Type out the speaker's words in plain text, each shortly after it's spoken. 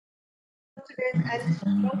afternoon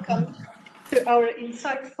and welcome to our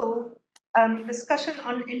insightful discussion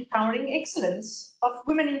on empowering excellence of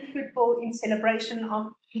women in football in celebration of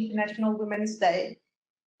International Women's Day.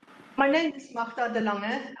 My name is Magda de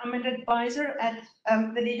Lange. I'm an advisor at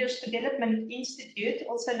the Leaders Development Institute,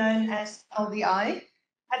 also known as LDI,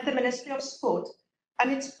 at the Ministry of Sport.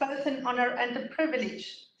 And it's both an honor and a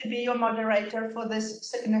privilege to be your moderator for this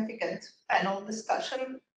significant panel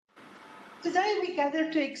discussion. Today, we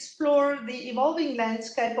gather to explore the evolving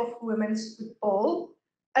landscape of women's football,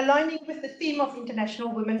 aligning with the theme of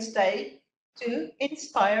International Women's Day to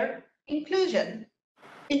inspire inclusion.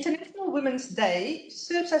 International Women's Day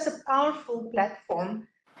serves as a powerful platform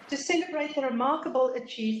to celebrate the remarkable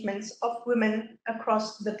achievements of women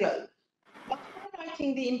across the globe. By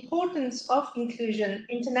highlighting the importance of inclusion,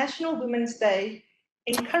 International Women's Day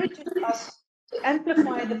encourages us to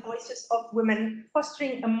amplify the voices of women,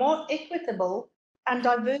 fostering a more equitable and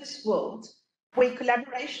diverse world where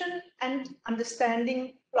collaboration and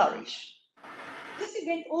understanding flourish. This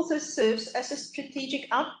event also serves as a strategic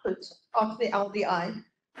output of the LDI,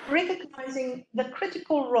 recognizing the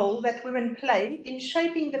critical role that women play in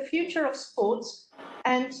shaping the future of sports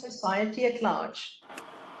and society at large.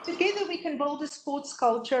 Together, we can build a sports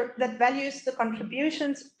culture that values the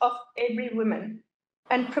contributions of every woman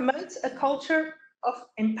and promotes a culture of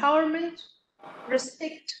empowerment,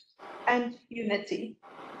 respect, and unity.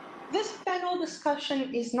 This panel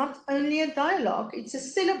discussion is not only a dialogue, it's a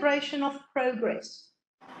celebration of progress,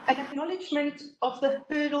 an acknowledgement of the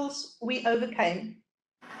hurdles we overcame,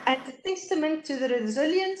 and a testament to the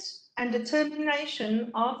resilience and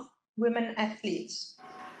determination of women athletes.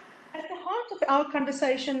 At the heart of our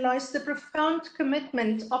conversation lies the profound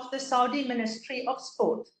commitment of the Saudi Ministry of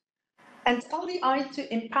Sport and LDI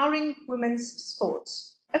to empowering women's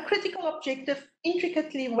sports, a critical objective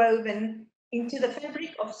intricately woven into the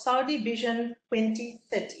fabric of Saudi Vision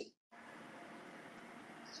 2030.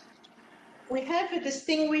 We have a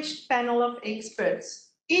distinguished panel of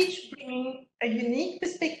experts, each bringing a unique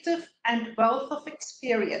perspective and wealth of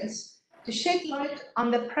experience to shed light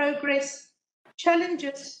on the progress,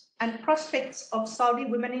 challenges, and prospects of Saudi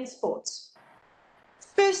women in sports.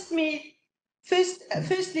 Firstly,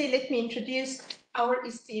 let me introduce our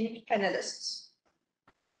esteemed panelists.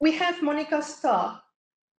 We have Monica Starr,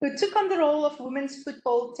 who took on the role of Women's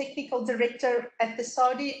Football Technical Director at the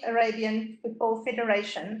Saudi Arabian Football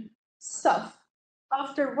Federation, SAF,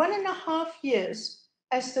 after 1.5 years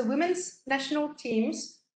as the women's national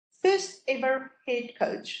team's first ever head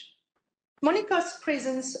coach. Monica's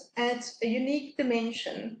presence adds a unique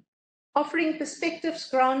dimension, offering perspectives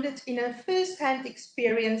grounded in a first-hand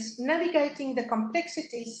experience navigating the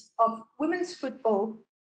complexities of women's football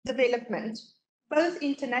development, both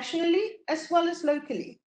internationally as well as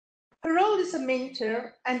locally. Her role as a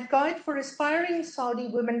mentor and guide for aspiring Saudi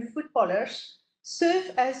women footballers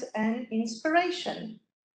serve as an inspiration,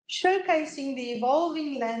 showcasing the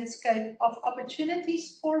evolving landscape of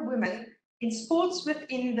opportunities for women in sports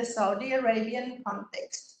within the Saudi Arabian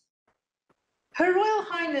context. Her Royal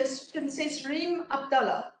Highness Princess Reem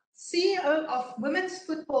Abdallah, CEO of Women's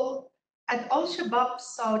Football at Al-Shabab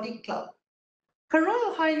Saudi Club. Her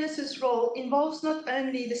Royal Highness's role involves not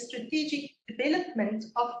only the strategic development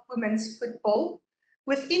of women's football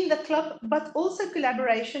within the club, but also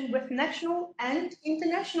collaboration with national and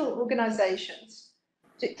international organizations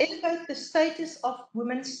to elevate the status of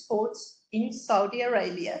women's sports in Saudi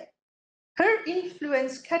Arabia. Her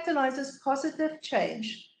influence catalyzes positive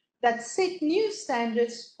change that set new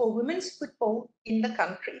standards for women's football in the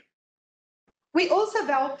country. We also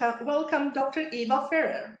welcome Dr. Eva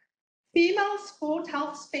Ferrer, female sport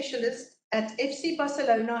health specialist at FC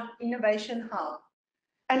Barcelona Innovation Hub,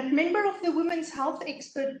 and member of the Women's Health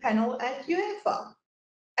Expert Panel at UEFA.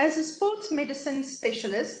 As a sports medicine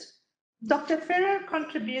specialist, Dr. Ferrer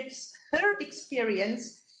contributes her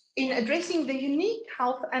experience in addressing the unique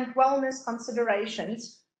health and wellness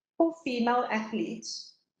considerations for female athletes.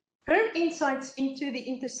 Her insights into the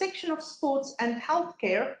intersection of sports and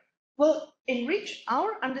healthcare will enrich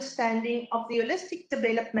our understanding of the holistic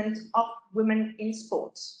development of women in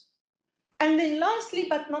sports. And then lastly,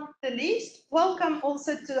 but not the least, welcome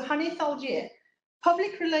also to Hanif Algier,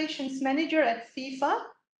 Public Relations Manager at FIFA.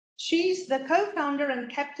 She's the co-founder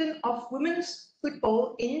and captain of women's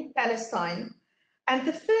football in Palestine and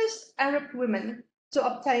the first Arab woman to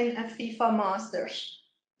obtain a FIFA Masters.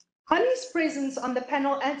 Hani's presence on the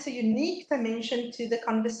panel adds a unique dimension to the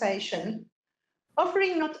conversation,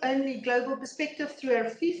 offering not only global perspective through her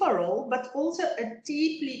FIFA role, but also a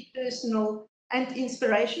deeply personal and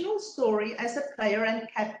inspirational story as a player and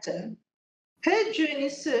captain. Her journey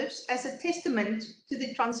serves as a testament to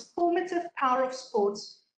the transformative power of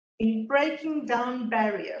sports in breaking down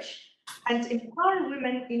barriers and empower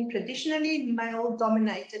women in traditionally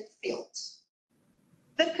male-dominated fields.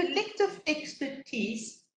 The collective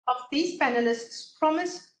expertise of these panelists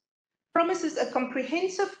promises a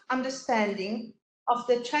comprehensive understanding of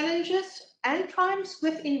the challenges and triumphs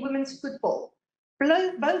within women's football,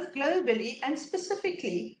 both globally and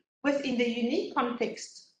specifically within the unique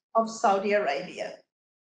context of Saudi Arabia.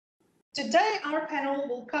 Today, our panel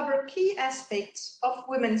will cover key aspects of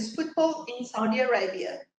women's football in Saudi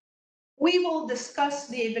Arabia. We will discuss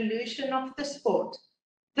the evolution of the sport,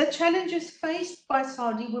 the challenges faced by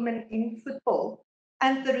Saudi women in football,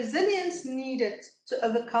 and the resilience needed to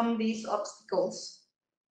overcome these obstacles.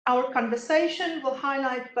 Our conversation will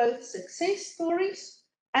highlight both success stories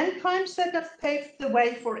and triumphs that have paved the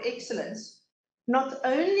way for excellence, not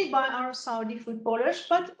only by our Saudi footballers,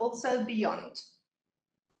 but also beyond.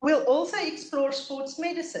 We'll also explore sports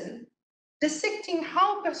medicine, dissecting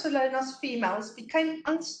how Barcelona's females became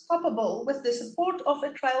unstoppable with the support of a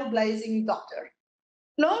trailblazing doctor.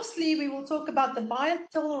 Lastly, we will talk about the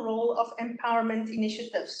vital role of empowerment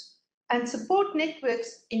initiatives and support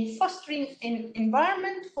networks in fostering an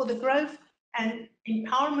environment for the growth and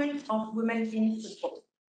empowerment of women in football.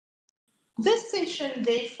 This session,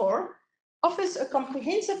 therefore, offers a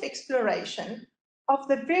comprehensive exploration of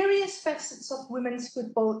the various facets of women's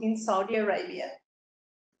football in Saudi Arabia.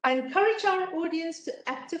 I encourage our audience to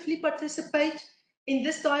actively participate in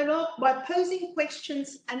this dialogue by posing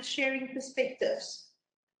questions and sharing perspectives.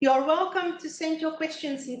 You are welcome to send your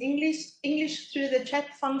questions in English through the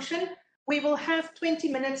chat function. We will have 20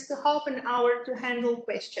 minutes to half an hour to handle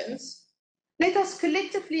questions. Let us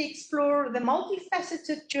collectively explore the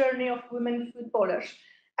multifaceted journey of women footballers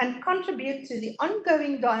and contribute to the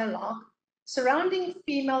ongoing dialogue surrounding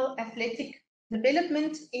female athletic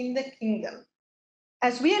development in the kingdom.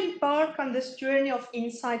 As we embark on this journey of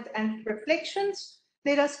insight and reflections,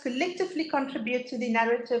 let us collectively contribute to the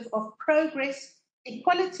narrative of progress,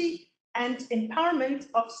 equality, and empowerment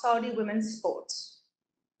of Saudi women's sports.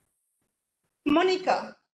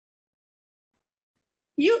 Monica,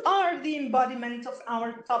 you are the embodiment of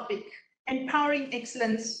our topic, empowering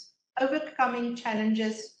excellence, overcoming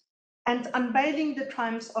challenges, and unveiling the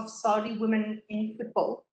triumphs of Saudi women in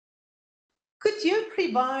football. Could you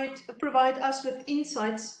provide us with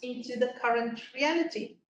insights into the current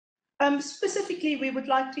reality? Specifically, we would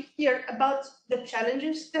like to hear about the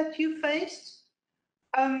challenges that you faced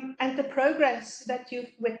and the progress that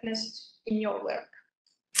you've witnessed in your work.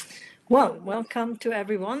 Well, welcome to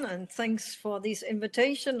everyone, and thanks for this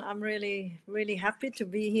invitation. I'm really, really happy to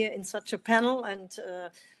be here in such a panel, and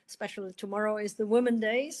especially tomorrow is the Women's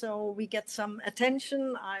Day, so we get some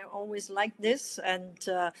attention. I always like this, and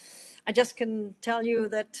I just can tell you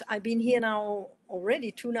that I've been here now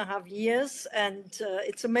already 2.5 years, and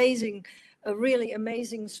it's amazing, a really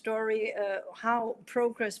amazing story, how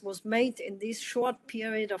progress was made in this short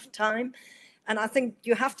period of time. And I think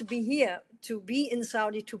you have to be here to be in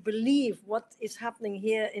Saudi to believe what is happening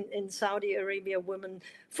here in Saudi Arabia women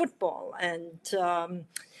football. And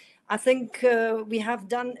I think we have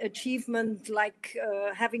done achievement like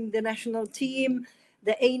having the national team,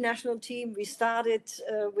 the A national team. We started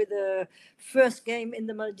with the first game in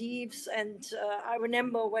the Maldives. And I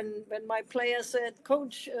remember when my player said,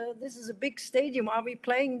 "Coach, this is a big stadium. Are we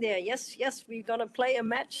playing there?" Yes, we're going to play a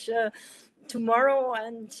match tomorrow.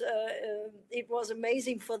 And it was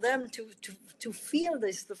amazing for them to feel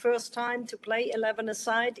this the first time, to play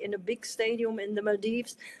 11-a-side in a big stadium in the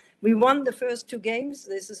Maldives. We won the first 2 games.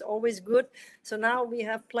 This is always good. So now we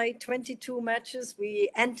have played 22 matches. We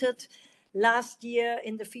entered last year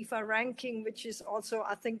in the FIFA ranking, which is also,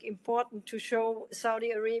 I think, important to show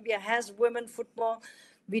Saudi Arabia has women football.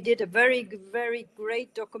 We did a very, very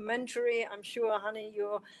great documentary. I'm sure, Honey,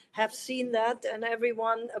 you have seen that, and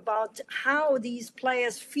everyone, about how these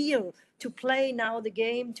players feel to play now the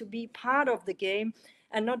game, to be part of the game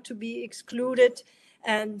and not to be excluded.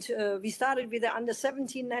 And we started with the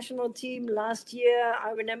under-17 national team last year.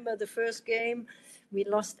 I remember the first game, we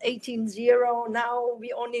lost 18-0. Now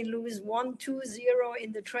we only lose 1-2-0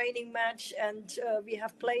 in the training match. And we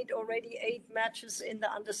have played already 8 matches in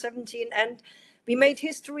the under-17. And we made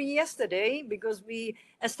history yesterday because we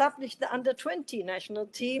established the under-20 national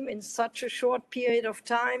team in such a short period of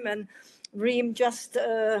time. And Reem just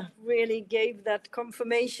really gave that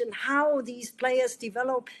confirmation how these players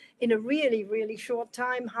develop in a really, really short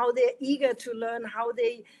time, how they're eager to learn, how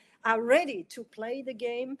they are ready to play the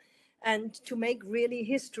game. and to make really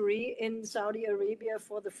history in Saudi Arabia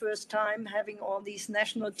for the first time, having all these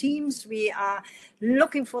national teams. We are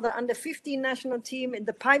looking for the under 15 national team in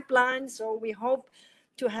the pipeline. So we hope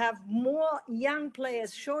to have more young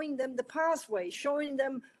players, showing them the pathway, showing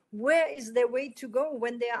them where is their way to go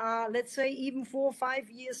when they are, let's say, even 4, 5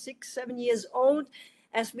 years, 6, 7 years old,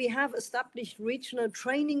 as we have established regional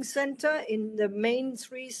training center in the main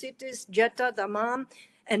 3 cities, Jeddah, Dammam,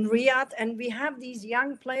 and Riyadh. And we have these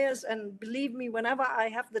young players, and believe me, whenever I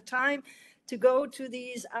have the time to go to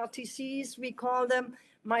these RTCs, we call them,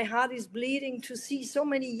 my heart is bleeding to see so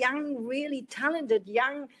many young, really talented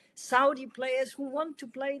young Saudi players who want to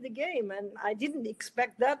play the game. And I didn't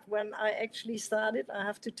expect that when I actually started, I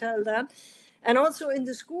have to tell that. And also in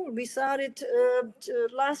the school, we started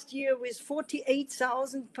last year with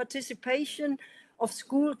 48,000 participation of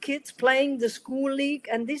school kids playing the school league.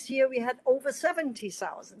 And this year we had over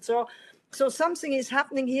 70,000. So something is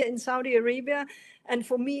happening here in Saudi Arabia. And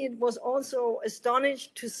for me, it was also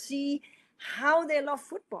astonished to see how they love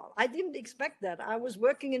football. I didn't expect that. I was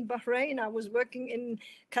working in Bahrain, I was working in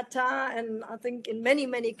Qatar, and I think in many,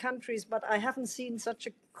 many countries, but I haven't seen such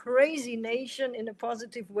a crazy nation in a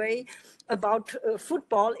positive way about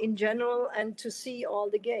football in general, and to see all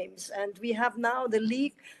the games. And we have now the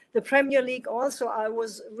league, the Premier League also. I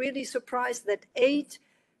was really surprised that 8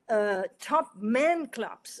 top men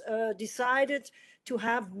clubs decided to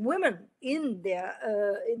have women in their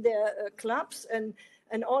clubs,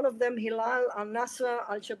 and all of them, Hilal, Al-Nasr,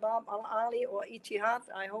 Al-Shabab, Al-Ali, or Ittihad,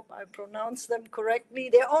 I hope I pronounced them correctly,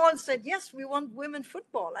 they all said, yes, we want women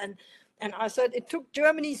football. And I said, it took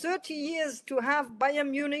Germany 30 years to have Bayern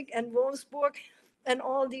Munich and Wolfsburg and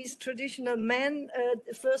all these traditional men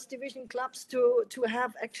first division clubs to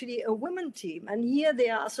have actually a women team. And here they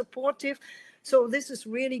are supportive. So this is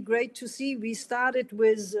really great to see. We started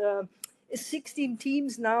with 16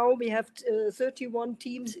 teams now. We have 31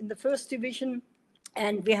 teams in the first division.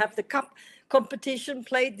 And we have the cup competition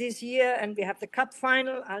played this year, and we have the cup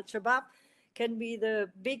final. Al-Shabab can be the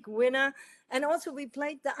big winner. And also we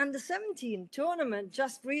played the under-17 tournament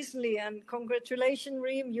just recently. And congratulations,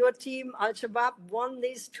 Reem, your team, Al-Shabab, won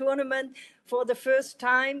this tournament for the first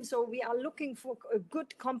time. So we are looking for a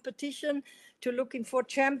good competition, to looking for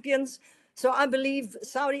champions. So I believe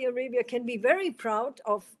Saudi Arabia can be very proud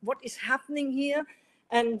of what is happening here.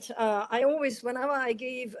 And I always, whenever I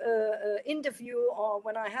gave an interview or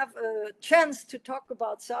when I have a chance to talk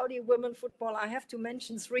about Saudi women football, I have to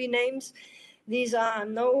mention 3 names. These are, I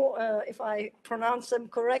know if I pronounce them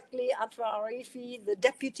correctly, Atwa Arifi, the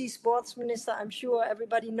deputy sports minister, I'm sure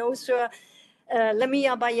everybody knows her.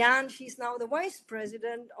 Lamia Bayan, she's now the vice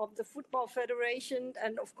president of the Football Federation.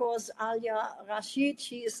 And of course, Alia Rashid,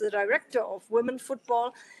 she is the director of women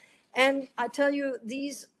football. And I tell you,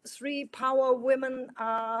 these 3 power women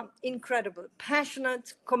are incredible,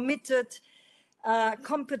 passionate, committed,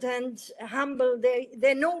 competent, humble.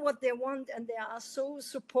 They know what they want, and they are so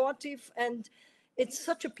supportive. And it's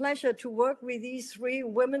such a pleasure to work with these 3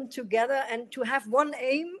 women together and to have one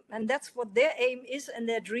aim, and that's what their aim is and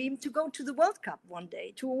their dream, to go to the World Cup one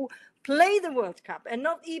day, to play the World Cup. And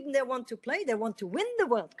not even they want to play, they want to win the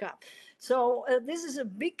World Cup. So this is a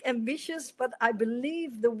big ambitious, but I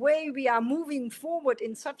believe the way we are moving forward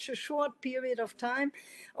in such a short period of time,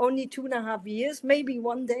 only 2.5 years, maybe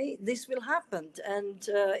one day this will happen. And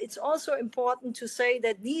it's also important to say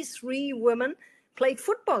that these 3 women played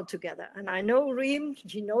football together. And I know Reem,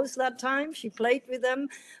 she knows that time. She played with them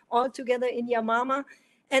all together in Yamama.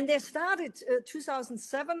 And they started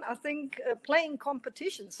 2007, I think, playing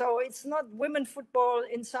competition. So it's not women football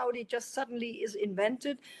in Saudi just suddenly is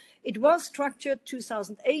invented. It was structured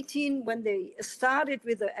 2018 when they started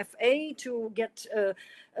with the FA to get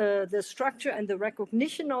the structure and the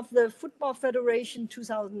recognition of the Football Federation.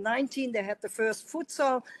 2019, they had the first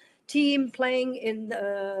futsal team playing in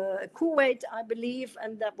Kuwait, I believe,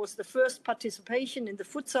 and that was the first participation in the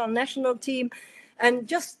futsal national team. And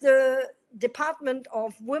just the Department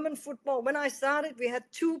of Women Football, when I started, we had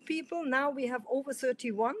 2 people. Now we have over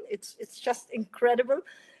 31. It's just incredible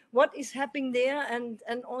what is happening there.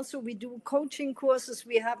 And also we do coaching courses.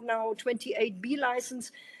 We have now 28 B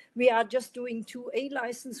license. We are just doing 2 A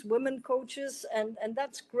licensed women coaches. And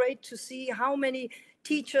that's great to see how many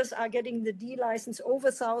teachers are getting the D license. Over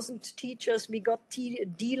 1,000 teachers, we got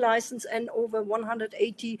D license, and over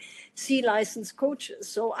 180 C license coaches.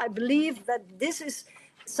 So I believe that this is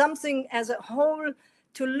something as a whole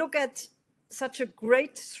to look at such a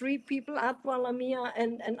great 3 people, Atwa, Lamia,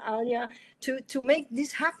 and Alia, to make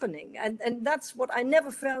this happening. And that's what I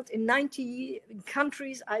never felt in 90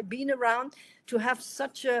 countries I've been around, to have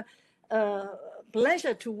such a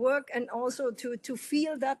pleasure to work and also to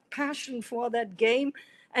feel that passion for that game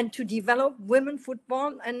and to develop women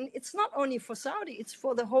football. And it's not only for Saudi, it's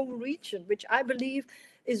for the whole region, which I believe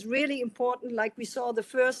is really important. Like we saw the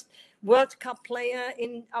first World Cup player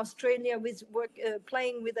in Australia with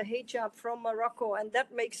playing with a hijab from Morocco. And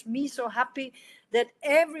that makes me so happy that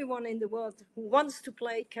everyone in the world who wants to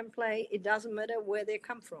play can play. It doesn't matter where they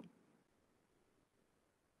come from.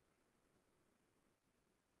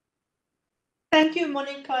 Thank you,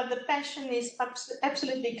 Monica. The passion is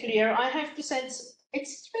absolutely clear. I have to say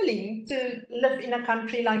it's thrilling to live in a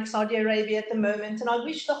country like Saudi Arabia at the moment, and I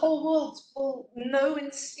wish the whole world will know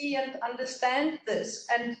and see and understand this.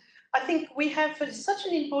 And I think we have such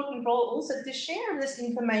an important role also to share this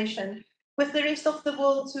information with the rest of the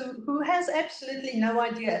world who has absolutely no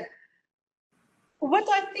idea. What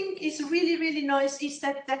I think is really, really nice is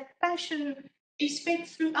that that passion is fed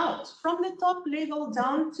throughout, from the top level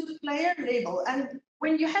down to the player level. And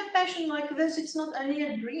when you have passion like this, it's not only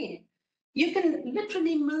a dream. You can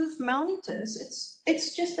literally move mountains.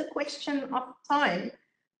 It's just a question of time.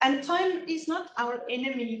 And time is not our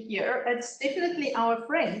enemy here. It's definitely our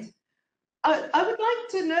friend. I would like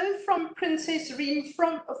to know from Princess Reem,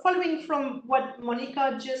 following from what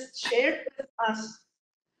Monica just shared with us,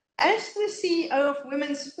 as the CEO of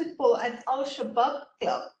women's football at Al-Shabab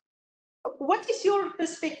Club, what is your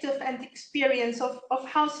perspective and experience of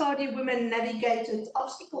how Saudi women navigated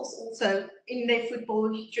obstacles also in their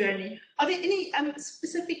football journey? Are there any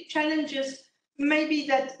specific challenges maybe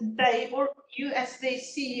that they or you as their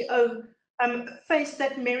CEO faced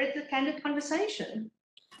that merit a candid conversation?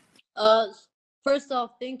 First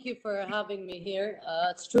off, thank you for having me here.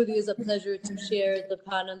 It truly is a pleasure to share the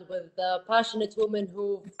panel with passionate women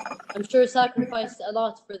who I'm sure sacrificed a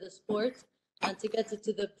lot for the sport and to get it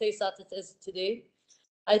to the place that it is today.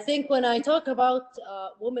 I think when I talk about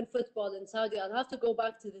women football in Saudi, I'll have to go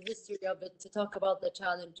back to the history of it to talk about the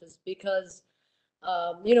challenges because,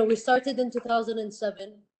 we started in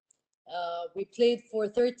 2007. We played for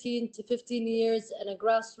 13 to 15 years at a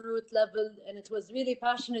grassroots level, and it was really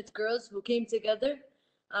passionate girls who came together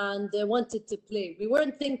and they wanted to play. We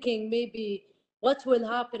weren't thinking maybe what will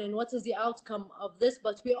happen and what is the outcome of this,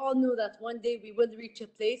 but we all knew that one day we will reach a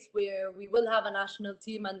place where we will have a national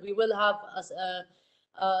team and we will have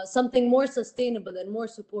something more sustainable and more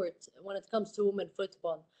support when it comes to women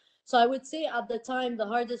football. So I would say at the time, the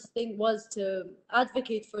hardest thing was to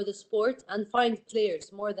advocate for the sport and find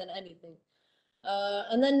players more than anything.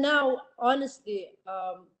 And then now, honestly,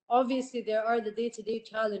 obviously there are the day-to-day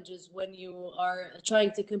challenges when you are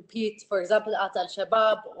trying to compete, for example, at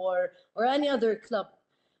Al-Shabab or any other club.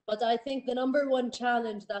 But I think the number one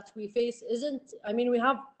challenge that we face isn't, we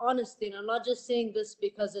have honesty, and I'm not just saying this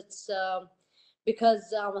because it's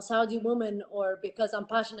because I'm a Saudi woman or because I'm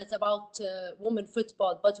passionate about women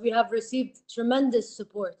football, but we have received tremendous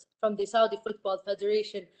support from the Saudi Football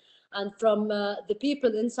Federation and from the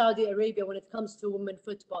people in Saudi Arabia when it comes to women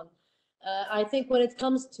football. I think when it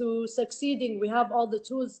comes to succeeding, we have all the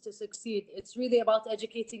tools to succeed. It's really about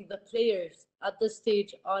educating the players at this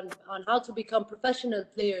stage on how to become professional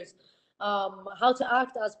players, how to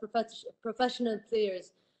act as professional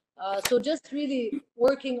players. So just really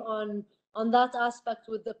working on that aspect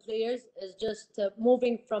with the players is just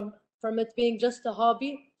moving from it being just a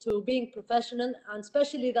hobby to being professional, and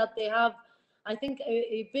especially that they have, I think,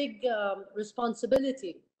 a big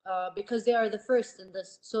responsibility because they are the first in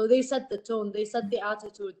this. So they set the tone, they set the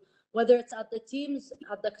attitude, whether it's at the teams,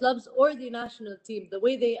 at the clubs, or the national team, the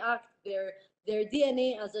way they act, their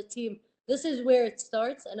DNA as a team. This is where it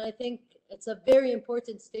starts, and I think it's a very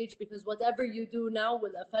important stage because whatever you do now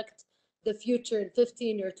will affect the future in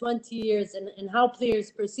 15 or 20 years and how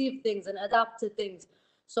players perceive things and adapt to things.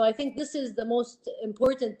 So I think this is the most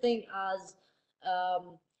important thing as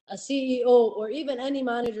a CEO or even any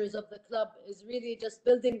managers of the club, is really just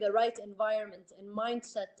building the right environment and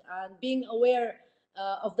mindset and being aware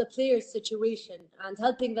of the players' situation and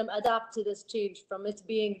helping them adapt to this change from it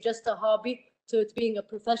being just a hobby to it being a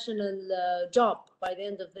professional job by the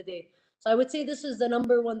end of the day. So I would say this is the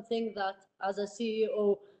number one thing that as a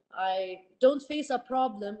CEO, I don't face a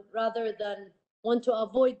problem rather than want to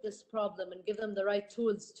avoid this problem and give them the right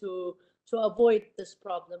tools to avoid this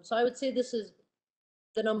problem. So I would say this is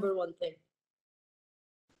the number one thing.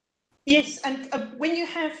 Yes, and when you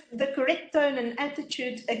have the correct tone and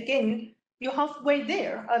attitude, again, you're halfway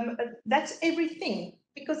there. That's everything.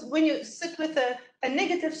 Because when you sit with a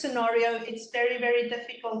negative scenario, it's very, very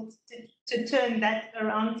difficult to turn that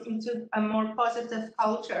around into a more positive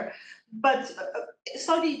culture. But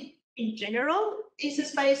Saudi in general is a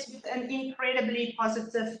space with an incredibly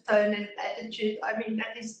positive tone and attitude.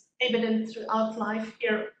 That is evident throughout life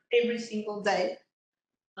here every single day.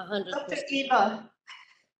 100%. Dr. Eva,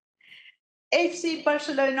 FC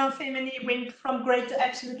Barcelona Femini went from great to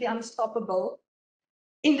absolutely unstoppable.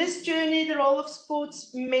 In this journey, the role of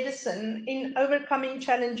sports medicine in overcoming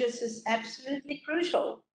challenges is absolutely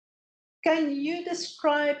crucial. Can you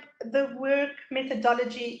describe the work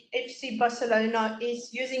methodology FC Barcelona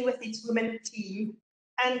is using with its women team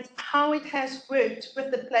and how it has worked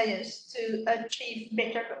with the players to achieve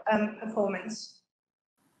better performance?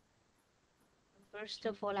 First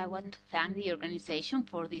of all, I want to thank the organization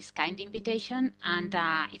for this kind invitation, and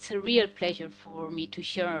it's a real pleasure for me to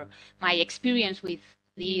share my experience with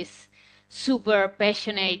this super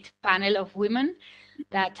passionate panel of women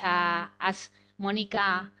that, as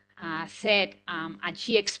Monica said, and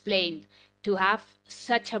she explained, to have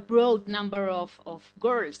such a broad number of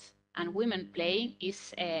girls and women playing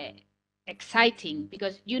is exciting,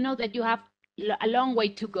 because you know that you have a long way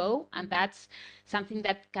to go, and that's something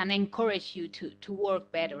that can encourage you to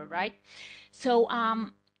work better, right? So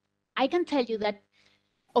I can tell you that,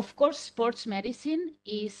 of course, sports medicine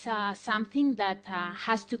is something that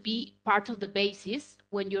has to be part of the basis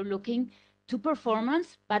when you're looking to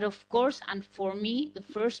performance, but of course, and for me, the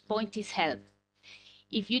first point is health.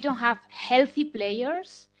 If you don't have healthy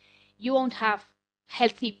players, you won't have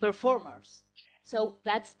healthy performers. So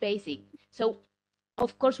that's basic. So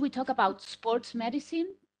of course, we talk about sports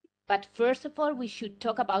medicine, but first of all, we should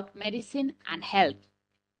talk about medicine and health.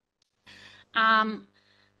 I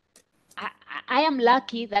am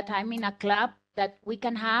lucky that I'm in a club that we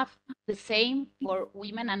can have the same for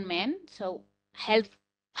women and men. So health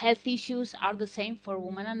issues are the same for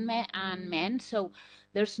women and men. So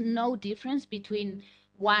there's no difference between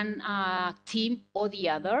one team or the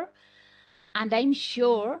other. And I'm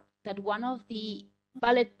sure that one of the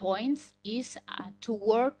bullet points is to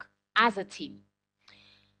work as a team.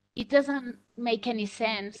 It doesn't make any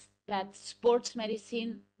sense that sports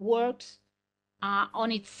medicine works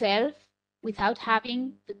on itself without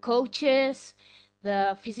having the coaches,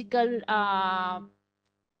 the physical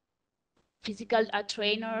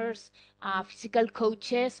trainers, physical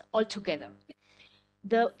coaches all together.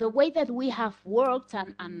 The way that we have worked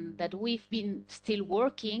and that we've been still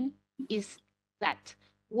working is that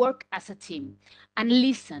work as a team and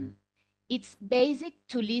listen. It's basic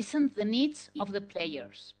to listen to the needs of the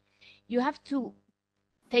players. You have to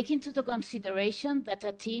take into the consideration that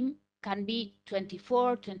a team can be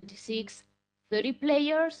 24, 26, 30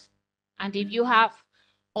 players. And if you have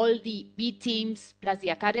all the B teams plus the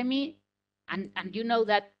academy, and you know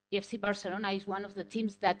that FC Barcelona is one of the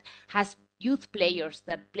teams that has youth players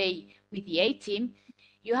that play with the A team,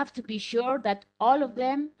 you have to be sure that all of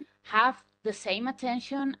them have the same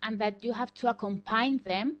attention and that you have to accompany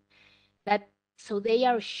them, that so they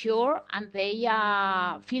are sure and they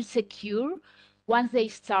feel secure once they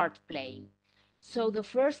start playing. So the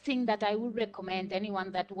first thing that I would recommend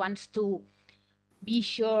anyone that wants to be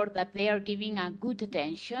sure that they are giving a good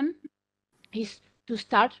attention is to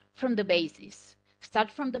start from the basis. Start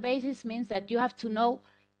from the basis means that you have to know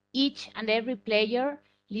each and every player,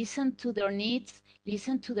 listen to their needs,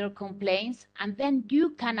 listen to their complaints, and then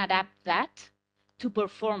you can adapt that to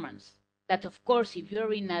performance. That, of course, if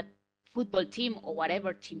you're in a football team or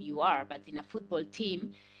whatever team you are, but in a football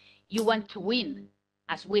team, you want to win,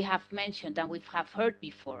 as we have mentioned and we have heard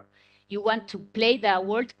before. You want to play the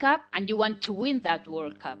World Cup and you want to win that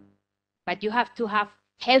World Cup. But you have to have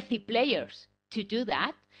healthy players to do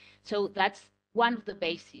that. So that's one of the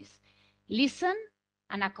bases. Listen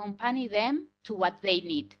and accompany them to what they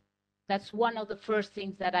need. That's one of the first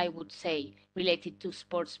things that I would say related to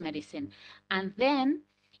sports medicine. And then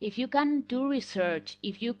if you can do research,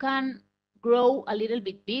 if you can grow a little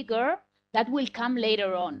bit bigger, that will come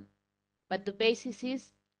later on. But the basis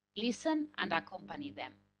is listen and accompany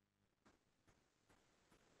them.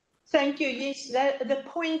 Thank you. Yes, the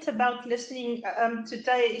point about listening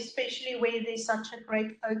today, especially where there's such a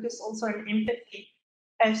great focus also on empathy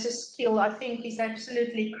as a skill, I think is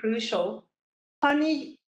absolutely crucial.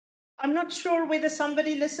 Honey, I'm not sure whether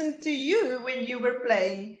somebody listened to you when you were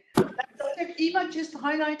playing. Dr. Eva just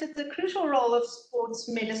highlighted the crucial role of sports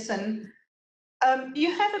medicine.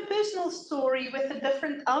 You have a personal story with a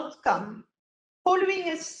different outcome. Following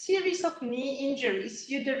a series of knee injuries,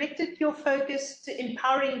 you directed your focus to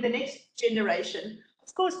empowering the next generation.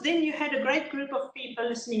 Of course, then you had a great group of people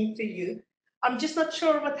listening to you. I'm just not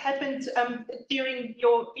sure what happened during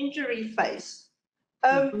your injury phase.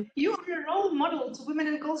 You are a role model to women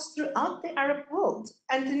and girls throughout the Arab world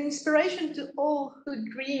and an inspiration to all who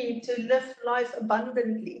dream to live life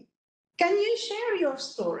abundantly. Can you share your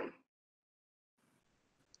story?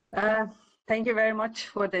 Thank you very much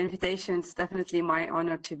for the invitation. It's definitely my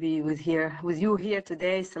honor to be with you here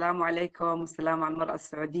today. السلام عليكم والسلام على المرأة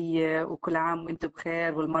السعودية وكل عام وانتم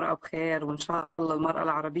بخير والمرأة بخير وإن شاء الله المرأة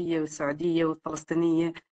العربية والسعودية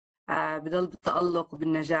والفلسطينية بضل بالتألق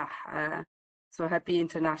وبالنجاح. So happy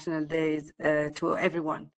International Days to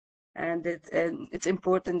everyone. And it's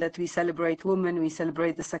important that we celebrate women, we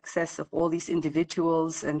celebrate the success of all these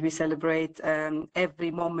individuals, and we celebrate every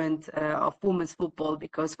moment of women's football,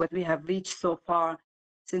 because what we have reached so far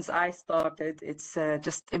since I started, it's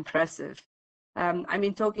just impressive. I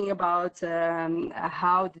mean, talking about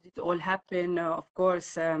how did it all happen, of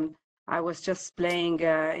course, I was just playing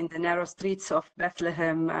in the narrow streets of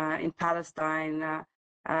Bethlehem in Palestine,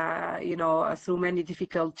 you know, through many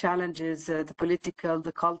difficult challenges, the political,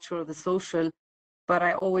 the cultural, the social, but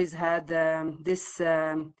I always had this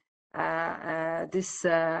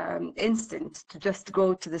instinct to just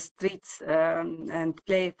go to the streets and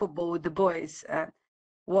play football with the boys.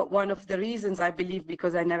 One of the reasons, I believe,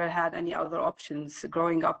 because I never had any other options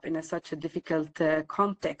growing up in such a difficult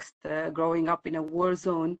context, growing up in a war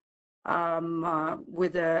zone,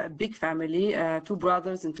 with a big family, 2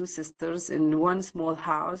 brothers and 2 sisters in one small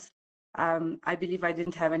house. I believe I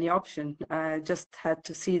didn't have any option. I just had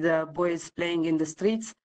to see the boys playing in the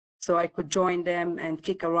streets so I could join them and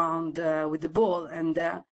kick around with the ball. And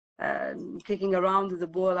kicking around with the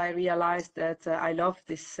ball, I realized that I love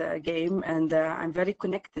this game, and I'm very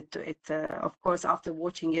connected to it. Of course, after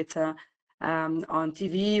watching it on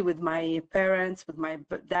TV with my parents, with my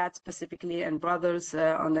dad specifically, and brothers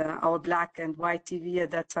on our black and white TV at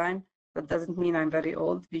that time. That doesn't mean I'm very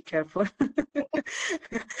old, be careful.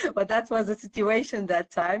 But that was the situation that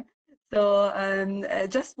time. So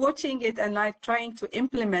just watching it and like trying to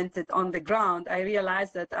implement it on the ground, I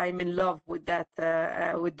realized that I'm in love with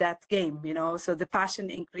that game, you know. So the passion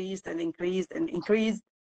increased and increased and increased.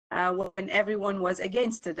 When everyone was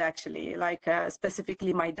against it, actually, like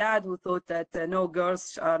specifically my dad, who thought that no,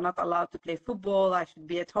 girls are not allowed to play football, I should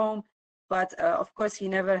be at home. But of course, he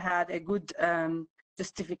never had a good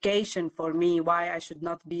justification for me why I should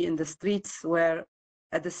not be in the streets, where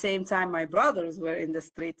at the same time my brothers were in the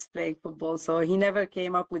streets playing football. So he never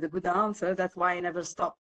came up with a good answer. That's why I never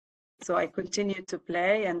stopped. So I continued to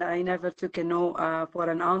play, and I never took a no for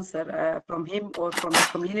an answer from him or from the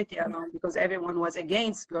community around, because everyone was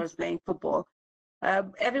against girls playing football.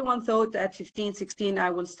 Everyone thought at 15, 16, I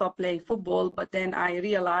will stop playing football, but then I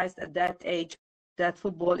realized at that age that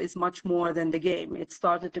football is much more than the game. It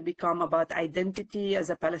started to become about identity as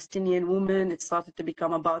a Palestinian woman. It started to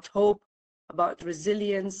become about hope, about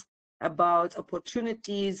resilience, about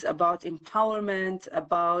opportunities, about empowerment,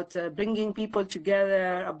 about bringing people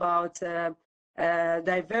together, about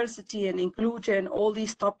diversity and inclusion. All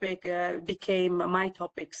these topics became my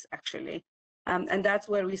topics, actually. And that's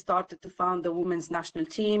where we started to found the women's national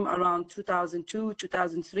team around 2002,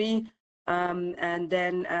 2003. And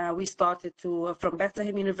then we started to, from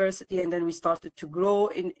Bethlehem University, and then we started to grow.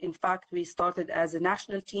 In fact, we started as a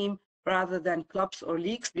national team rather than clubs or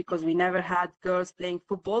leagues, because we never had girls playing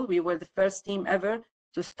football. We were the first team ever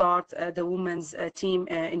to start the women's team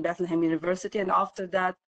in Bethlehem University. And after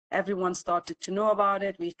that, everyone started to know about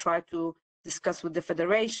it. We tried to discuss with the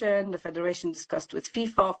federation discussed with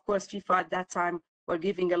FIFA. Of course, FIFA at that time were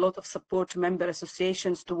giving a lot of support to member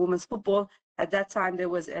associations to women's football. At that time, there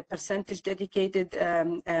was a percentage dedicated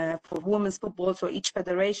for women's football. So each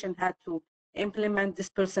federation had to implement this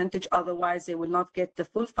percentage, otherwise they will not get the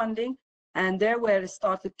full funding. And there where it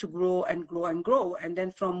started to grow and grow and grow. And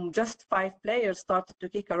then from just 5 players started to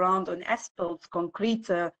kick around on asphalt, concrete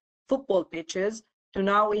football pitches, to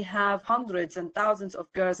now we have hundreds and thousands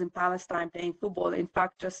of girls in Palestine playing football. In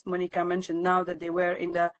fact, just Monica mentioned now that they were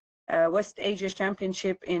in the West Asia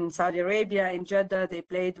Championship in Saudi Arabia, in Jeddah. They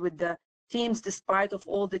played with the teams despite of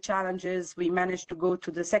all the challenges. We managed to go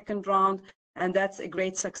to the 2nd round. And that's a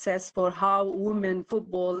great success for how women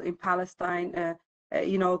football in Palestine,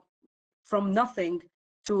 you know, from nothing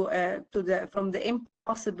to from the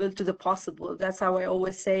impossible to the possible. That's how I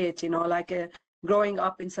always say it, you know, like growing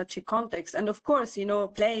up in such a context. And of course, you know,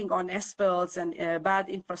 playing on asphalts and bad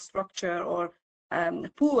infrastructure, or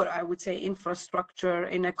poor, I would say, infrastructure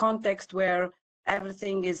in a context where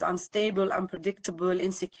everything is unstable, unpredictable,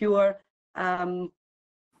 insecure.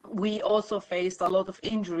 We also faced a lot of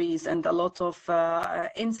injuries and a lot of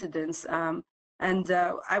incidents, and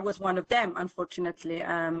I was one of them, unfortunately,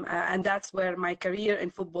 and that's where my career in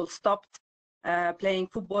football stopped, playing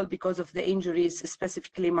football, because of the injuries.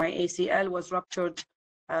 Specifically, my ACL was ruptured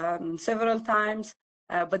several times,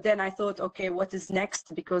 but then I thought, okay, what is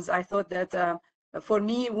next? Because I thought that for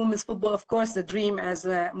me, women's football, of course, the dream, as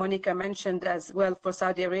Monica mentioned as well, for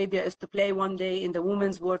Saudi Arabia is to play one day in the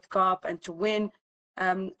Women's World Cup and to win.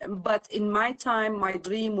 But in my time, my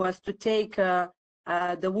dream was to take the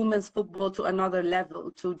women's football to another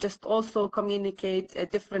level, to just also communicate a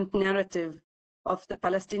different narrative of the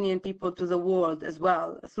Palestinian people to the world as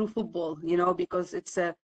well through football, you know, because it's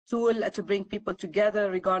a tool to bring people together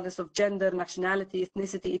regardless of gender, nationality,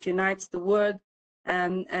 ethnicity. It unites the world,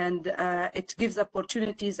 and it gives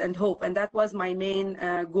opportunities and hope. And that was my main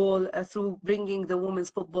goal through bringing the women's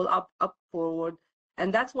football up forward.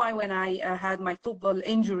 And that's why when I had my football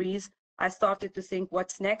injuries, I started to think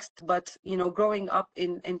what's next. But, you know, growing up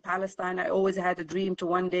in Palestine, I always had a dream to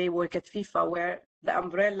one day work at FIFA, where the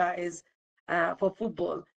umbrella is for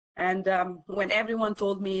football. And when everyone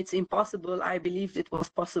told me it's impossible, I believed it was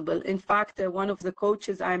possible. In fact, one of the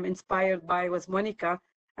coaches I'm inspired by was Monica,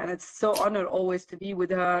 and it's so honor always to be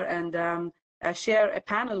with her and share a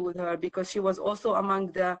panel with her, because she was also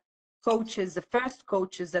among the coaches, the first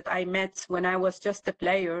coaches that I met when I was just a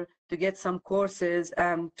player, to get some courses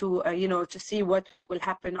to you know, to see what will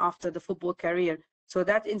happen after the football career. So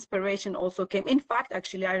that inspiration also came. In fact,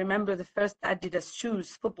 actually, I remember the first Adidas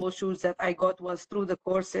shoes, football shoes that I got was through the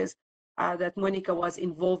courses that Monica was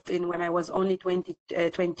involved in when I was only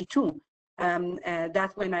 22.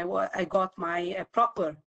 That's when I got my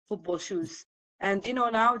proper football shoes. And, you know,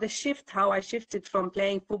 now the shift, how I shifted from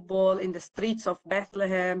playing football in the streets of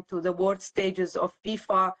Bethlehem to the world stages of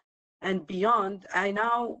FIFA and beyond, I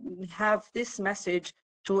now have this message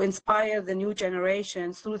to inspire the new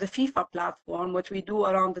generations through the FIFA platform, what we do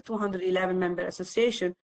around the 211 member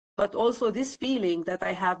association, but also this feeling that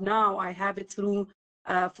I have now, I have it through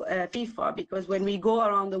FIFA, because when we go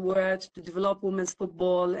around the world to develop women's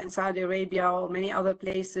football in Saudi Arabia or many other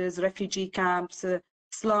places, refugee camps,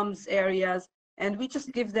 slums areas, and we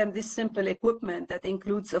just give them this simple equipment that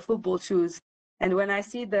includes football shoes. And when I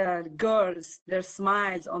see the girls, their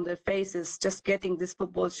smiles on their faces, just getting these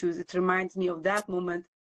football shoes, it reminds me of that moment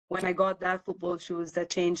when I got that football shoes that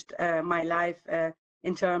changed my life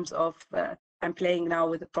in terms of I'm playing now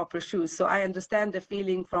with the proper shoes. So I understand the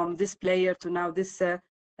feeling from this player to now this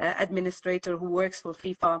administrator who works for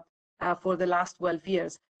FIFA for the last 12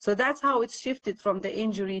 years. So that's how it's shifted from the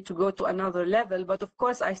injury to go to another level. But of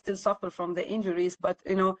course, I still suffer from the injuries. But,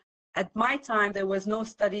 you know, at my time, there was no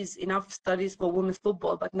studies, enough studies for women's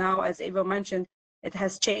football. But now, as Eva mentioned, it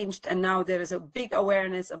has changed. And now there is a big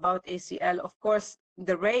awareness about ACL. Of course,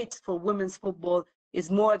 the rate for women's football is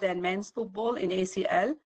more than men's football in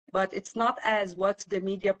ACL. But it's not as what the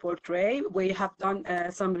media portray. We have done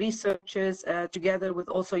some researches together with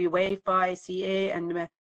also UEFA, CA, and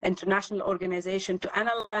international organization to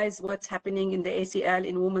analyze what's happening in the ACL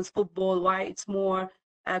in women's football, why it's more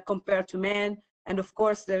compared to men. And of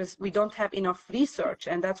course, we don't have enough research,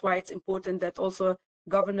 and that's why it's important that also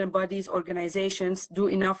governing bodies, organizations do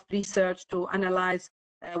enough research to analyze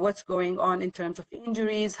what's going on in terms of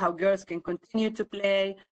injuries, how girls can continue to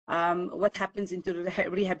play, what happens into the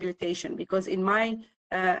rehabilitation. Because in my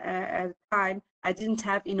time, I didn't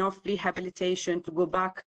have enough rehabilitation to go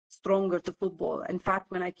back stronger to football. In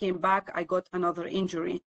fact, when I came back, I got another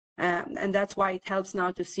injury. And that's why it helps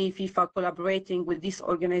now to see FIFA collaborating with these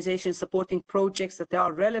organizations, supporting projects that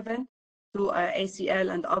are relevant to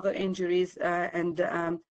ACL and other injuries, and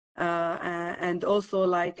also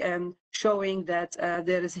like showing that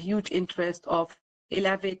there is a huge interest of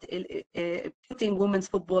putting women's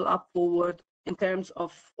football up forward in terms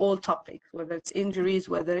of all topics, whether it's injuries,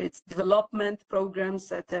 whether it's development programs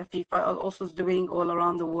that FIFA also is doing all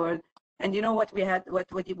around the world. And you know what we had, what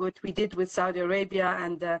we did with Saudi Arabia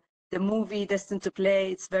and the movie Destined to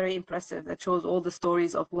Play, it's very impressive. That shows all the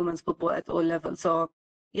stories of women's football at all levels. So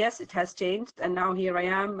yes, it has changed. And now here I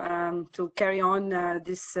am to carry on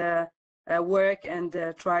this work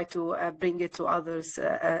and try to bring it to others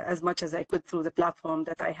as much as I could through the platform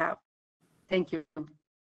that I have. Thank you.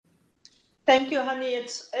 Thank you, Hani.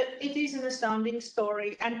 It is an astounding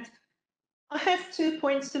story. And I have 2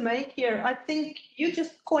 points to make here. I think you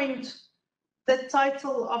just coined the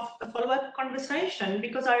title of a follow-up conversation,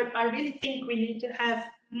 because I really think we need to have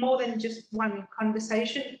more than just one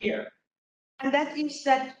conversation here. And that is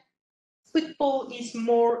that football is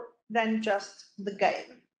more than just the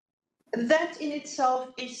game. That in itself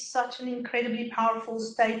is such an incredibly powerful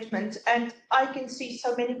statement. And I can see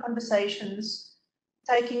so many conversations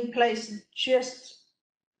taking place just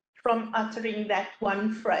from uttering that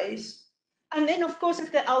one phrase. And then, of course,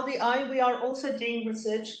 at the LDI, we are also doing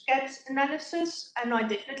research gaps analysis, and I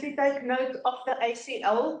definitely take note of the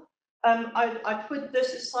ACL I put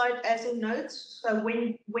this aside as a note, so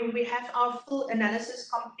when we have our full analysis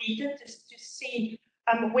completed, just to see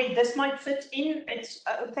where this might fit in. It's,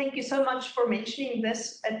 thank you so much for mentioning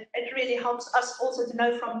this. It really helps us also to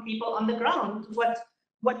know from people on the ground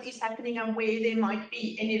what is happening and where there might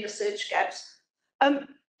be any research gaps.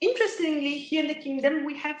 Interestingly, here in the Kingdom,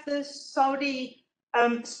 we have the Saudi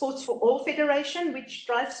Sports for All Federation, which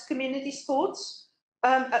drives community sports.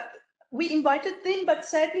 We invited them, but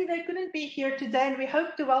sadly they couldn't be here today, and we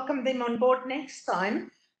hope to welcome them on board next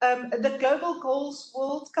time. The Global Goals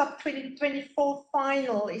World Cup 2024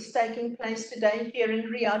 final is taking place today here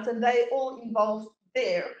in Riyadh, and they're all involved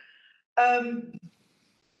there.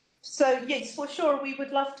 So yes, for sure, we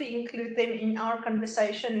would love to include them in our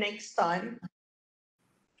conversation next time.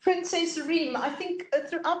 Princess Reem, I think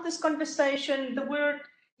throughout this conversation, the word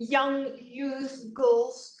young, youth,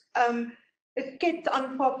 girls, it kept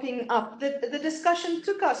on popping up. The discussion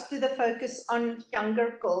took us to the focus on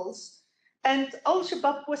younger girls. And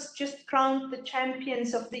Al-Shabab was just crowned the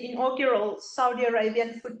champions of the inaugural Saudi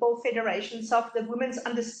Arabian Football Federation's of the Women's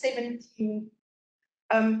Under-17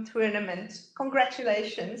 tournament.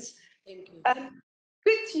 Congratulations. Thank you.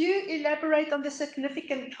 Could you elaborate on the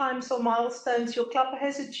significant times or milestones your club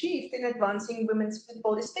has achieved in advancing women's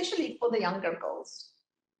football, especially for the younger girls?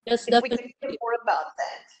 Yes, If we definitely. could hear more about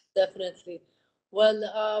that. Definitely.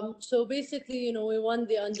 Well, so basically, you know, we won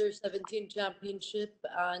the under-17 championship,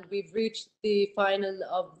 and we've reached the final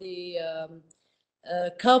of the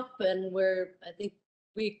cup, and I think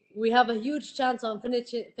we have a huge chance on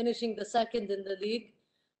finishing the second in the league.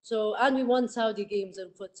 So, and we won Saudi games in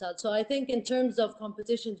futsal. So I think in terms of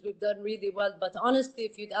competitions, we've done really well. But honestly,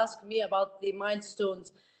 if you'd ask me about the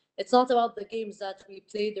milestones, it's not about the games that we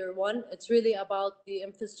played or won. It's really about the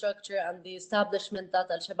infrastructure and the establishment that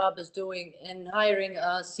Al-Shabab is doing in hiring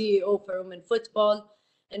a CEO for women football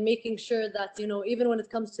and making sure that, you know, even when it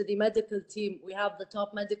comes to the medical team, we have the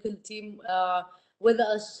top medical team with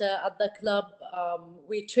us at the club.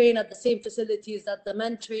 We train at the same facilities that the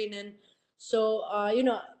men train in. So, you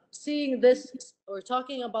know, seeing this or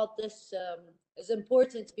talking about this is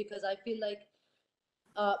important because I feel like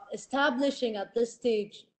establishing at this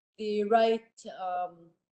stage the right,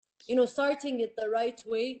 you know, starting it the right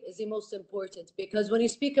way is the most important, because when you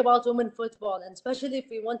speak about women football, and especially if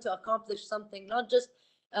we want to accomplish something, not just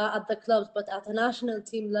at the clubs, but at a national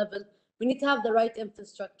team level, we need to have the right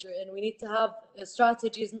infrastructure, and we need to have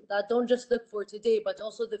strategies that don't just look for today, but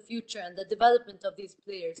also the future and the development of these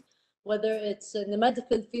players. Whether it's in the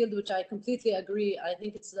medical field, which I completely agree, I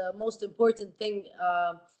think it's the most important thing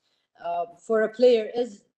for a player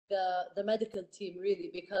is the medical team, really,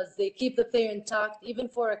 because they keep the player intact. Even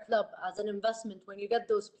for a club, as an investment, when you get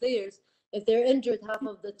those players, if they're injured half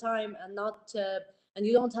of the time and not and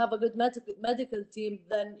you don't have a good medical team,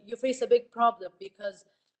 then you face a big problem. Because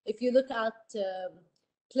if you look at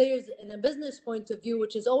players in a business point of view,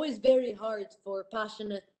 which is always very hard for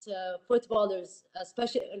passionate footballers,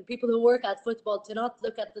 especially and people who work at football, to not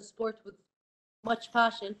look at the sport with much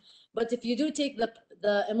passion. But if you do take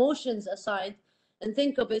the emotions aside and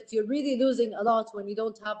think of it, you're really losing a lot when you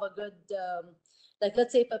don't have a good, like,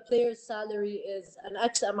 let's say if a player's salary is an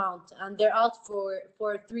X amount and they're out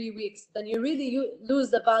for 3 weeks, then you really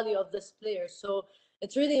lose the value of this player. So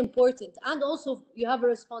it's really important. And also you have a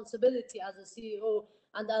responsibility as a CEO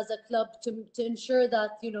and as a club to ensure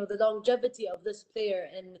that, you know, the longevity of this player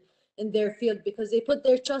in their field, because they put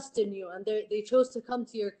their trust in you and they chose to come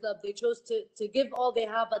to your club. They chose to give all they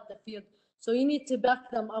have at the field. So you need to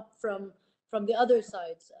back them up from the other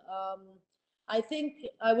sides. I think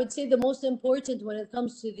I would say the most important when it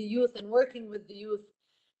comes to the youth and working with the youth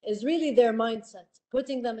is really their mindset,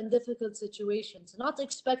 putting them in difficult situations, not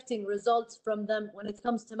expecting results from them when it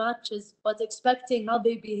comes to matches, but expecting how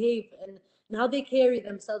they behave and how they carry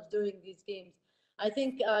themselves during these games. I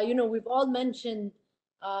think, you know, we've all mentioned,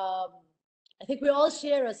 I think we all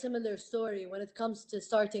share a similar story when it comes to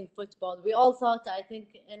starting football. We all thought, I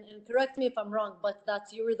think, and correct me if I'm wrong, but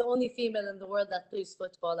that you were the only female in the world that plays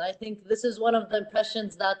football. I think this is one of the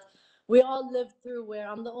impressions that we all lived through, where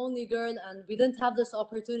I'm the only girl and we didn't have this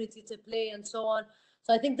opportunity to play and so on.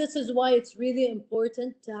 So I think this is why it's really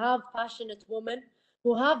important to have passionate women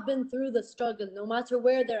who have been through the struggle, no matter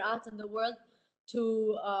where they're at in the world,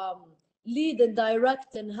 to lead and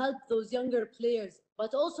direct and help those younger players,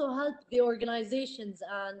 but also help the organizations,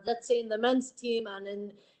 and let's say in the men's team and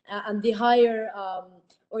in and the higher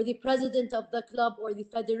or the president of the club or the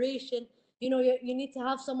federation. You know, you need to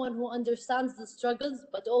have someone who understands the struggles,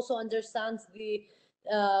 but also understands the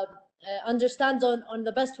understands on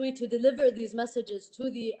the best way to deliver these messages to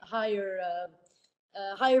the higher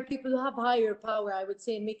higher people who have higher power, I would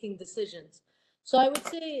say, in making decisions. So I would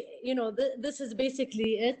say, you know, this is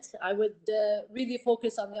basically it. I would really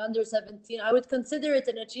focus on the under 17. I would consider it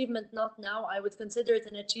an achievement not now. I would consider it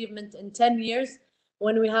an achievement in 10 years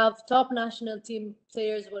when we have top national team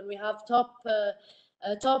players, when we have top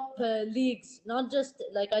leagues, not just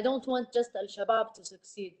like, I don't want just Al-Shabab to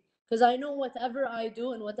succeed, because I know whatever I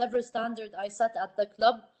do and whatever standard I set at the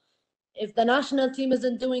club, if the national team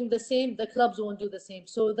isn't doing the same, the clubs won't do the same.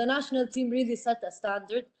 So the national team really set a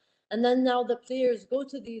standard. And then now the players go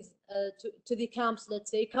to these to the camps, let's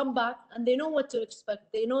say, come back, and they know what to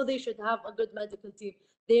expect. They know they should have a good medical team.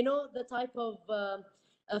 They know the type of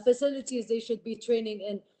facilities they should be training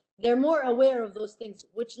in. They're more aware of those things,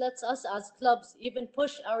 which lets us as clubs even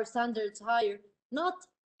push our standards higher, not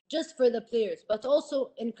just for the players, but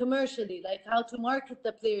also in commercially, like how to market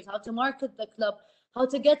the players, how to market the club, how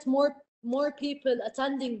to get more people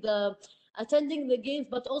attending the games,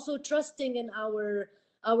 but also trusting in our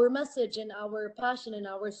message and our passion and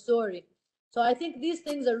our story. So I think these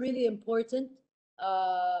things are really important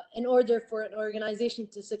in order for an organization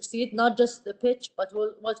to succeed, not just the pitch, but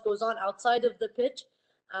what goes on outside of the pitch,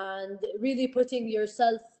 and really putting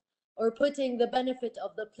yourself or putting the benefit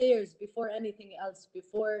of the players before anything else,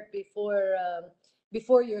 before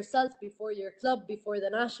yourself, before your club, before the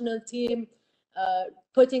national team.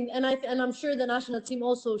 And I'm sure the national team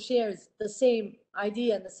also shares the same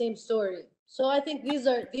idea and the same story. So I think these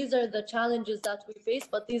are the challenges that we face,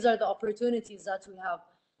 but these are the opportunities that we have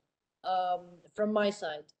from my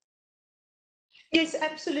side. Yes,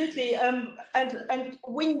 absolutely. And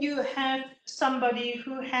when you have somebody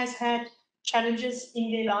who has had challenges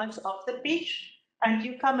in their lives off the pitch, and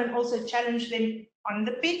you come and also challenge them on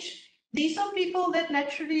the pitch, these are people that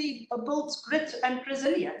naturally build grit and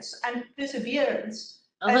resilience and perseverance.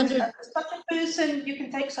 100. And such a person, you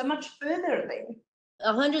can take so much further then.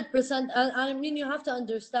 100%. And I mean, you have to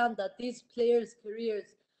understand that these players'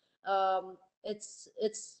 careers,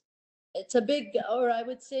 it's a big, or I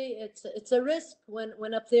would say it's a risk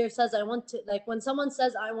when a player says, I want to, like when someone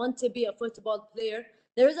says, I want to be a football player,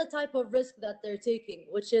 there is a type of risk that they're taking,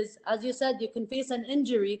 which is, as you said, you can face an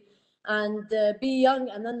injury and be young,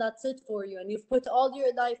 and then that's it for you. And you've put all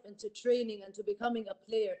your life into training and to becoming a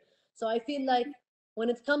player. So I feel like when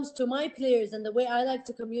it comes to my players and the way I like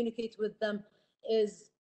to communicate with them is,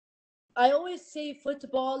 I always say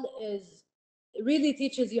football really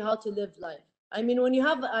teaches you how to live life. I mean,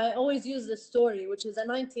 I always use this story, which is a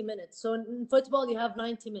 90 minutes. So in football, you have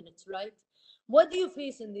 90 minutes, right? What do you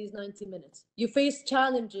face in these 90 minutes? You face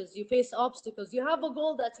challenges, you face obstacles, you have a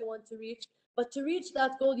goal that you want to reach, but to reach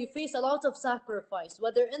that goal, you face a lot of sacrifice,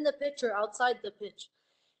 whether in the pitch or outside the pitch.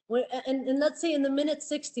 And let's say in the minute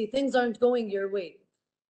 60, things aren't going your way.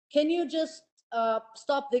 Can you just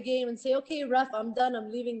stop the game and say, okay, ref, I'm done, I'm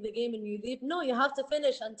leaving the game, and you leave? No, you have to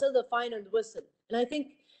finish until the final whistle. And I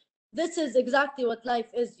think this is exactly what life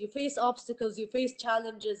is. You face obstacles, you face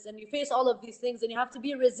challenges, and you face all of these things, and you have to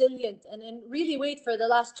be resilient and really wait for the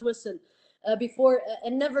last whistle before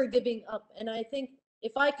and never giving up. And I think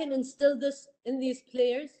if I can instill this in these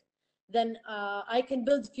players, then I can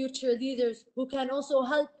build future leaders who can also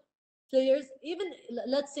help players. Even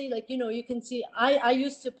let's say, like, you know, you can see I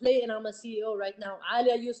used to play, and I'm a CEO right now.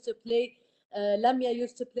 Alia used to play, Lamia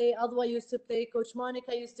used to play, Adwa used to play, Coach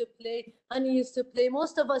Monica used to play, Hani used to play.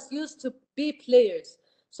 Most of us used to be players.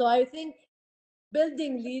 So I think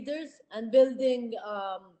building leaders and building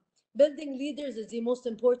leaders is the most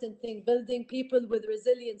important thing. Building people with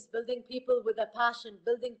resilience, building people with a passion,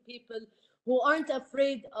 building people who aren't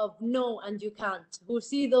afraid of no and you can't, who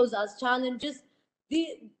see those as challenges.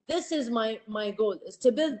 This is my goal, is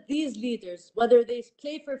to build these leaders, whether they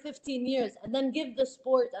play for 15 years and then give the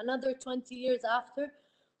sport another 20 years after,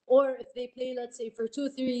 or if they play, let's say, for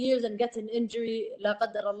 2-3 years and get an injury, la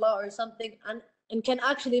qadar Allah, or something, and can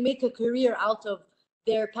actually make a career out of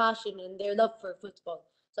their passion and their love for football.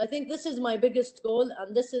 So I think this is my biggest goal,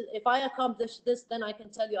 and this is, if I accomplish this, then I can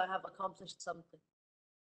tell you I have accomplished something.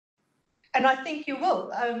 And I think you will.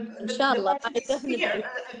 Inshallah, but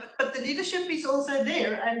the leadership is also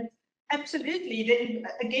there. And absolutely, then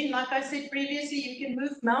again, like I said previously, you can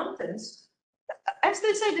move mountains. As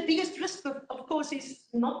they say, the biggest risk, of course, is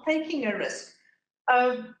not taking a risk.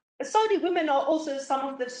 Saudi women are also some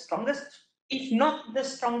of the strongest, if not the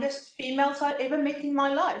strongest, females I ever met in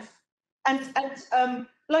my life. And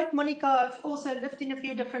like Monica, I've also lived in a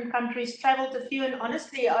few different countries, traveled a few, and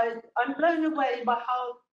honestly, I'm blown away by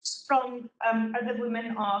how strong other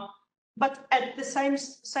women are, but at the same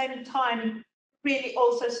time, really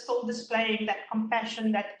also still displaying that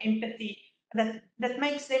compassion, that empathy, that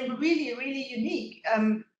makes them really, really unique.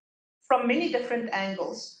 from many different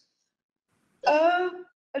angles.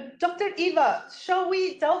 Dr. Eva, shall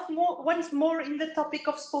we delve once more in the topic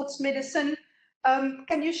of sports medicine?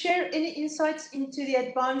 Can you share any insights into the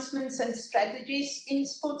advancements and strategies in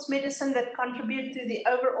sports medicine that contribute to the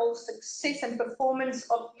overall success and performance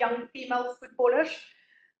of young female footballers?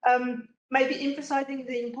 Maybe emphasizing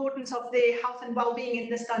the importance of their health and well-being in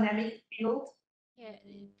this dynamic field. Yeah,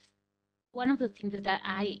 one of the things that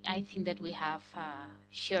I think that we have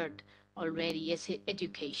shared already is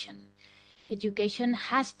education. Education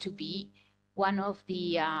has to be one of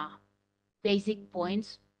the basic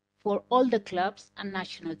points for all the clubs and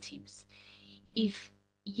national teams. If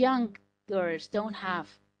young girls don't have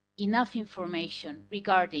enough information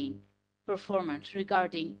regarding performance,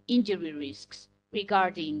 regarding injury risks,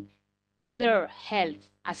 regarding their health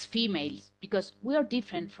as females, because we are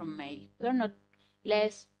different from male. We're not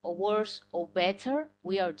less or worse or better.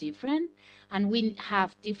 We are different and we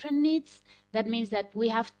have different needs. That means that we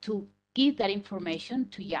have to give that information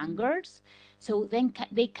to young girls so then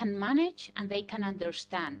they can manage and they can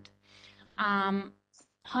understand.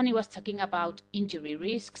 Honey was talking about injury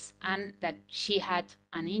risks and that she had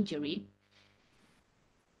an injury.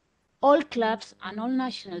 All clubs and all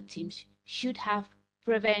national teams should have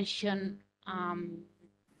prevention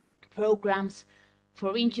programs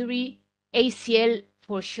for injury, ACL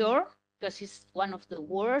for sure, because it's one of the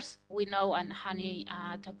worst. We know, and Hani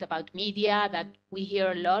talked about media, that we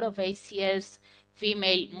hear a lot of ACLs,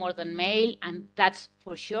 female more than male, and that's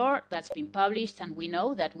for sure. That's been published, and we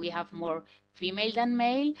know that we have more female than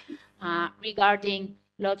male. Regarding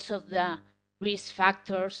lots of the risk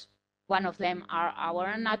factors, one of them are our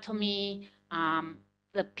anatomy,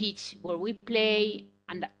 the pitch where we play,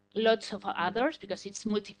 and lots of others, because it's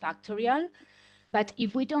multifactorial. But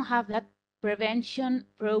if we don't have that prevention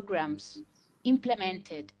programs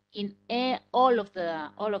implemented in all of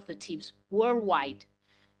the teams worldwide,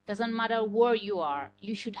 doesn't matter where you are,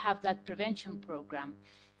 you should have that prevention program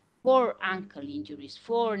for ankle injuries,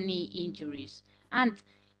 for knee injuries, and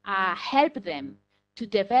help them to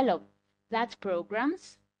develop that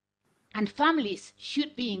programs. And families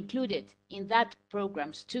should be included in that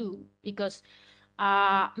programs too, because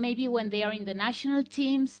maybe when they are in the national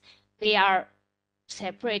teams, they are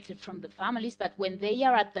separated from the families, but when they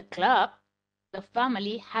are at the club, the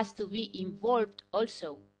family has to be involved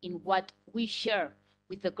also in what we share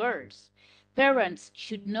with the girls. Parents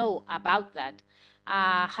should know about that.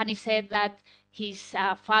 Hani said that his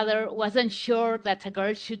father wasn't sure that a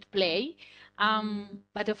girl should play,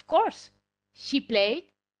 but of course, she played,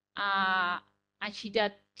 and she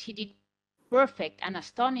did perfect and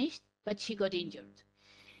astonished, but she got injured.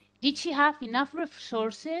 Did she have enough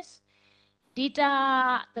resources? Did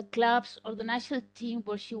the clubs or the national team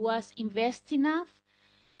where she was invest enough?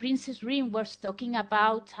 Princess Rim was talking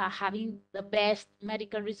about having the best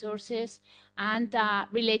medical resources and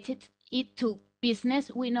related it to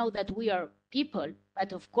business. We know that we are people,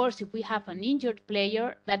 but of course, if we have an injured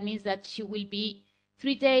player, that means that she will be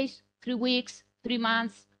 3 days, 3 weeks, 3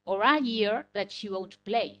 months, or a year that she won't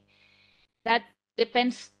play. That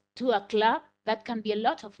depends to a club. That can be a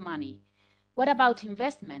lot of money. What about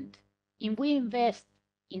investment? If we invest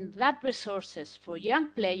in that resources for young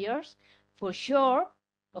players, for sure,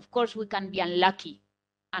 of course, we can be unlucky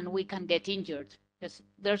and we can get injured, because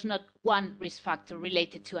there's not one risk factor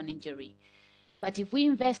related to an injury. But if we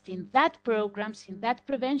invest in that programs, in that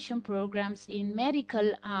prevention programs, in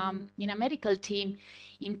medical, in a medical team,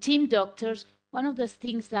 in team doctors, one of the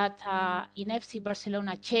things that in FC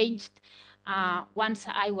Barcelona changed once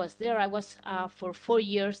I was there, I was for 4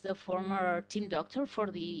 years the former team doctor for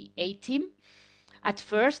the A team. At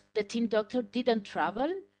first, the team doctor didn't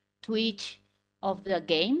travel to each of the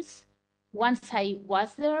games. Once I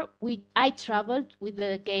was there, I traveled with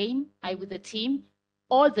the with the team,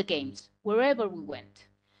 all the games, wherever we went,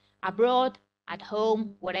 abroad, at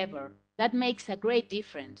home, whatever. That makes a great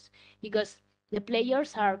difference because the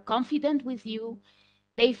players are confident with you.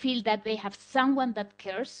 They feel that they have someone that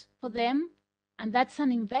cares for them, and that's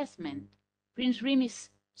an investment. Prince Rim is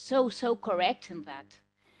so correct in that.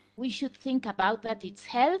 We should think about that. It's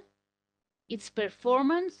health, it's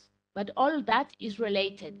performance, but all that is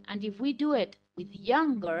related. And if we do it with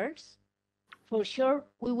young girls, for sure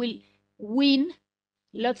we will win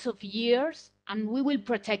lots of years and we will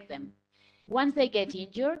protect them. Once they get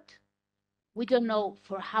injured, we don't know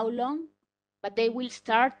for how long, but they will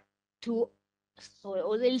start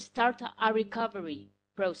they'll start a recovery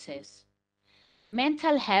process.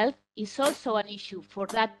 Mental health is also an issue for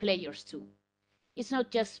that players too. It's not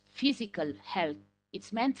just physical health,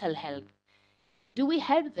 it's mental health. Do we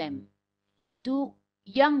help them? Do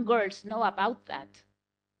young girls know about that?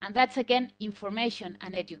 And that's, again, information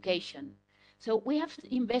and education. So we have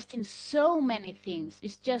to invest in so many things.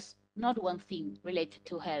 It's just not one thing related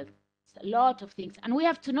to health. It's a lot of things, and we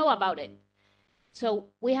have to know about it. So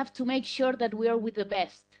we have to make sure that we are with the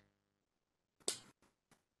best.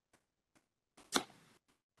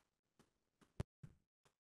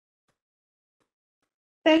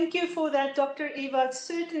 Thank you for that, Dr. Eva.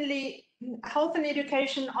 Certainly, health and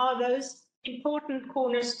education are those important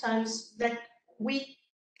cornerstones that we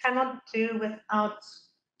cannot do without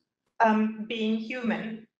being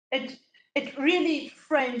human. It really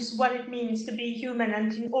frames what it means to be human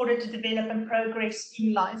and in order to develop and progress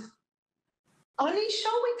in life. Ani,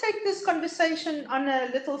 shall we take this conversation on a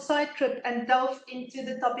little side trip and delve into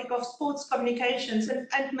the topic of sports communications? And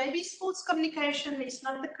maybe sports communication is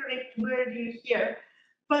not the correct word here,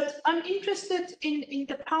 but I'm interested in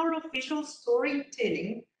the power of visual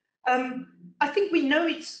storytelling. I think we know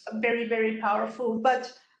it's very, very powerful,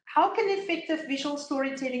 but how can effective visual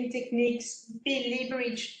storytelling techniques be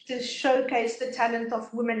leveraged to showcase the talent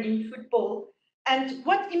of women in football? And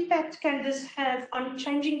what impact can this have on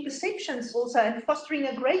changing perceptions also and fostering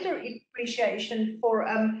a greater appreciation for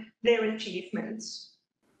their achievements?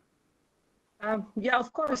 Yeah,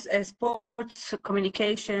 of course, sports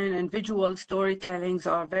communication and visual storytellings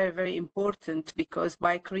are very, very important, because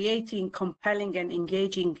by creating compelling and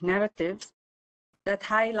engaging narratives that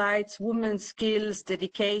highlights women's skills,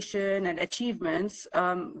 dedication, and achievements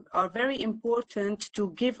are very important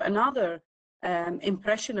to give another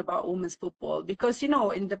impression about women's football. Because, you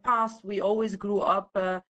know, in the past, we always grew up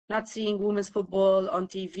not seeing women's football on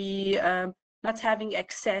TV, not having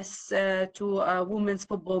access to women's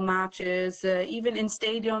football matches. Even in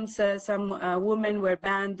stadiums, some women were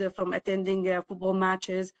banned from attending football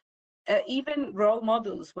matches. Even role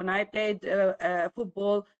models. When I played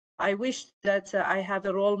football, I wish that I had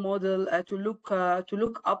a role model to look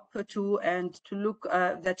up to, and to look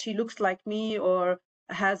that she looks like me or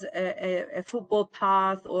has a football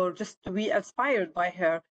path, or just to be inspired by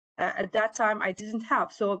her. At that time, I didn't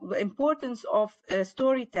have. So the importance of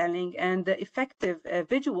storytelling and the effective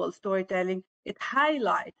visual storytelling, it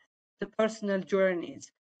highlights the personal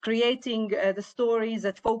journeys, creating the stories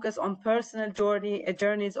that focus on personal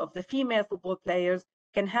journeys of the female football players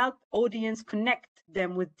can help audience connect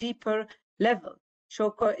them with deeper level,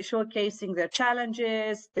 showcasing their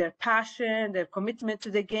challenges, their passion, their commitment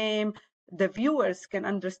to the game. The viewers can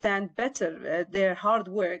understand better their hard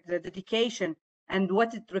work, their dedication, and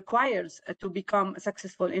what it requires to become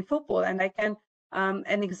successful in football. And I can,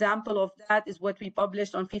 an example of that is what we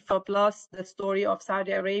published on FIFA Plus, the story of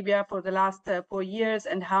Saudi Arabia for the last 4 years,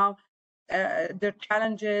 and how their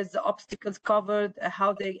challenges, the obstacles covered,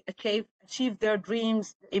 how they achieved their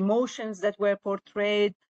dreams, emotions that were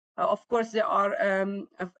portrayed. Of course, there are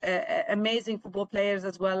amazing football players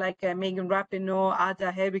as well, like Megan Rapinoe,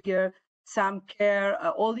 Ada Hebiger, Sam Kerr,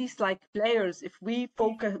 all these like players. If we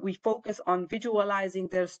focus on visualizing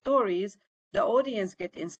their stories, the audience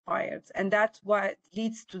get inspired. And that's what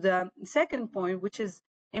leads to the second point, which is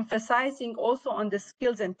emphasizing also on the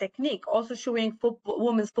skills and technique, also showing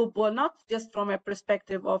women's football, not just from a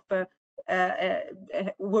perspective of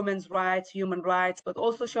women's rights, human rights, but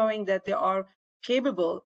also showing that they are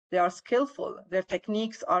capable, they are skillful, their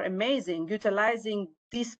techniques are amazing, utilizing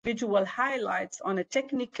these visual highlights on a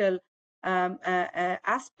technical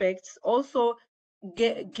aspects also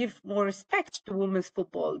give more respect to women's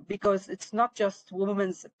football, because it's not just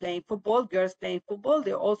women playing football, girls playing football,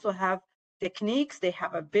 they also have techniques, they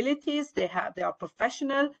have abilities, they are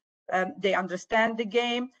professional, they understand the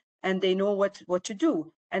game, and they know what to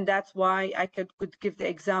do. And that's why I could give the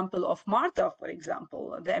example of Marta, for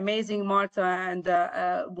example, the amazing Marta and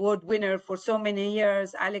the award winner for so many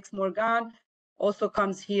years, Alex Morgan, also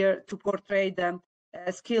comes here to portray the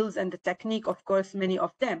skills and the technique, of course, many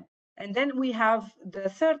of them. And then we have the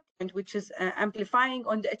third point, which is amplifying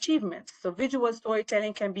on the achievements. So visual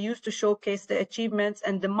storytelling can be used to showcase the achievements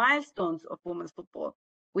and the milestones of women's football.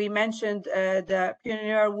 We mentioned the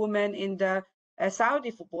pioneer woman in the Saudi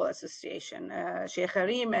Football Association, Sheikh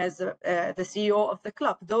Karim, as the CEO of the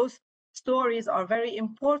club. Those stories are very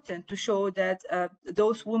important to show that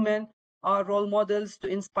those women are role models to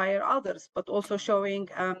inspire others, but also showing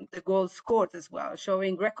the goals scored as well,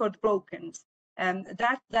 showing record broken. And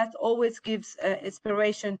that always gives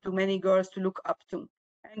inspiration to many girls to look up to.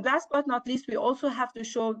 And last but not least, we also have to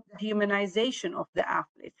show the humanization of the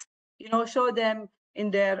athletes. You know, show them in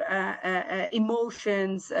their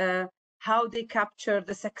emotions, how they capture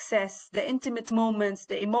the success, the intimate moments,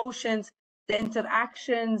 the emotions, the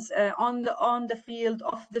interactions on the field,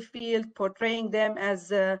 off the field, portraying them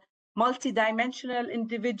as multi-dimensional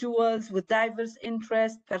individuals with diverse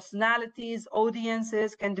interests, personalities,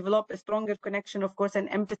 audiences can develop a stronger connection, of course, and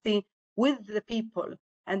empathy with the people.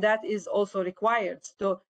 And that is also required.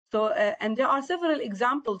 And there are several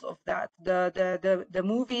examples of that. The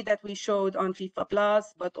movie that we showed on FIFA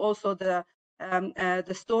Plus, but also the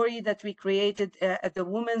story that we created at the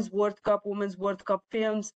Women's World Cup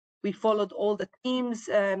films. We followed all the teams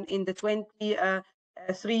in the 23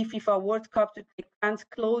 FIFA World Cup to take fans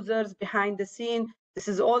closer behind the scene. This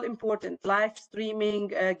is all important. Live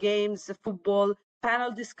streaming games, football,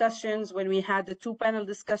 panel discussions. When we had the 2 panel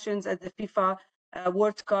discussions at the FIFA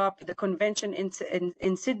World Cup, the convention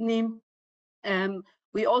in Sydney.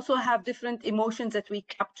 We also have different emotions that we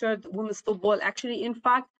captured women's football. Actually, in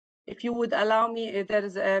fact, if you would allow me, there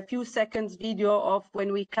is a few seconds video of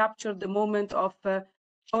when we captured the moment of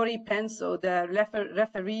Tori Penso, the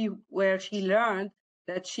referee, where she learned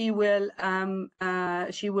that she will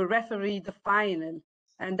referee the final.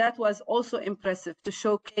 And that was also impressive to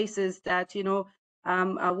showcases that, you know,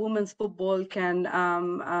 women's football can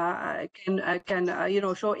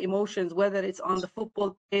show emotions, whether it's on the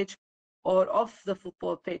football pitch or off the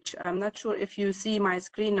football pitch. I'm not sure if you see my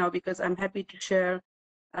screen now, because I'm happy to share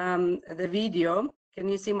the video. Can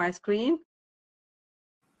you see my screen?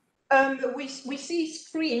 We see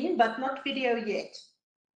screen, but not video yet.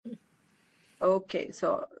 Okay,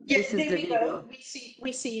 so Yes, this is the video. Go.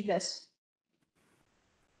 We see this.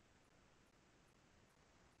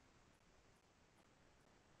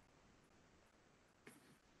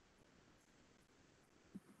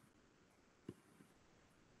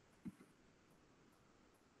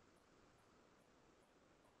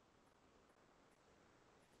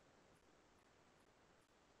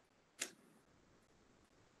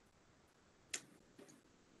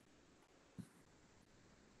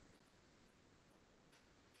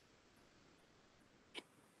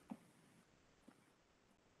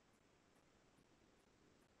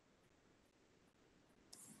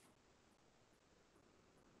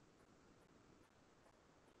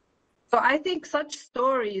 So I think such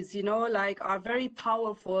stories, you know, like are very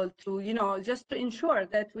powerful to, you know, just to ensure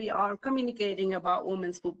that we are communicating about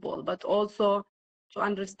women's football, but also to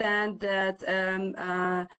understand that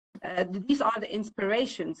these are the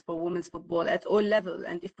inspirations for women's football at all levels.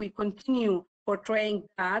 And if we continue portraying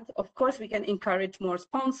that, of course, we can encourage more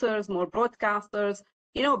sponsors, more broadcasters,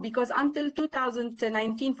 you know, because until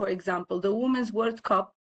 2019, for example, the Women's World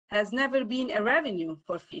Cup has never been a revenue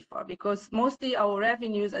for FIFA, because mostly our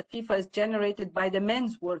revenues at FIFA is generated by the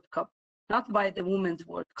Men's World Cup, not by the Women's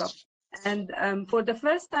World Cup. And for the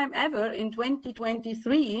first time ever in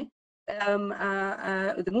 2023,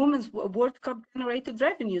 the Women's World Cup generated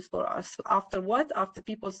revenues for us. After what? After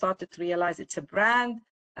people started to realize it's a brand,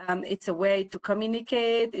 it's a way to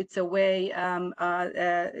communicate, it's a way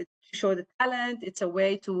to show the talent, it's a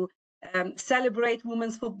way to celebrate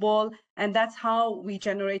women's football, and that's how we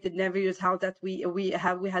generated revenues. How that we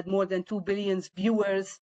had more than 2 billion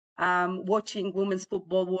viewers watching women's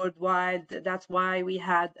football worldwide. That's why we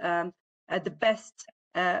had the best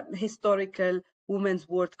historical Women's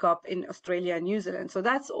World Cup in Australia and New Zealand. So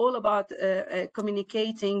that's all about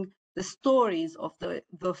communicating the stories of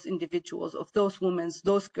those individuals, of those women,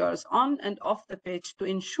 those girls on and off the pitch, to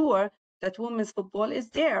ensure that women's football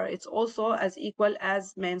is there. It's also as equal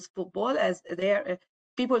as men's football, as there.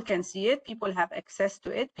 People can see it, people have access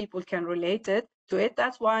to it, people can relate to it.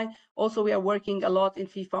 That's why also we are working a lot in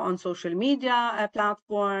FIFA on social media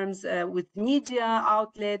platforms, with media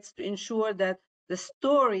outlets, to ensure that the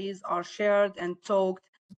stories are shared and talked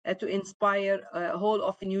to inspire a whole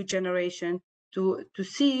of a new generation to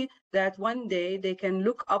see that one day they can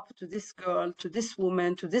look up to this girl, to this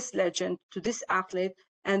woman, to this legend, to this athlete,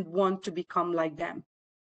 and want to become like them.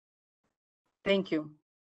 Thank you.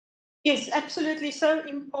 Yes, absolutely. So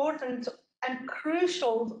important and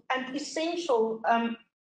crucial and essential,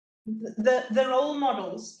 the role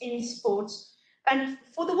models in sports. And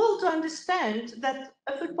for the world to understand that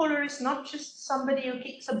a footballer is not just somebody who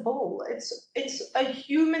kicks a ball. It's a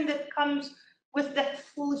human that comes with that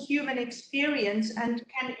full human experience and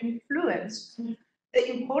can influence. The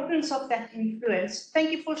importance of that influence.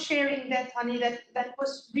 Thank you for sharing that, Hani. That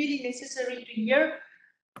was really necessary to hear.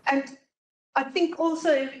 And I think also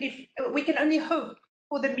if we can only hope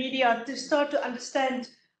for the media to start to understand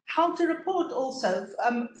how to report also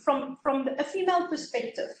from a female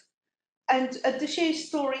perspective, and to share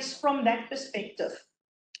stories from that perspective.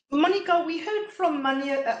 Monica, we heard from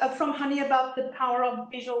Hani about the power of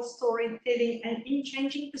visual storytelling and in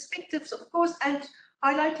changing perspectives, of course, and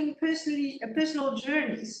highlighting personal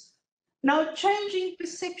journeys. Now, changing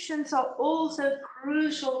perceptions are also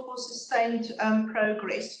crucial for sustained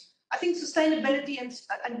progress. I think sustainability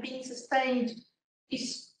and being sustained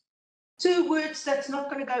is two words that's not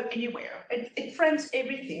going to go anywhere. It frames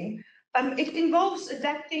everything. It involves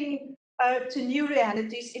adapting to new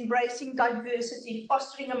realities, embracing diversity,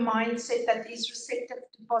 fostering a mindset that is receptive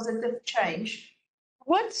to positive change.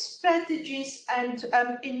 What strategies and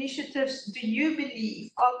initiatives do you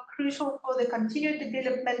believe are crucial for the continued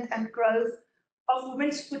development and growth of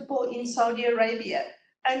women's football in Saudi Arabia?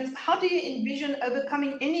 And how do you envision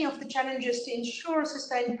overcoming any of the challenges to ensure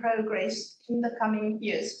sustained progress in the coming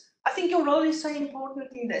years? I think your role is so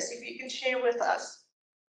important in this, if you can share with us.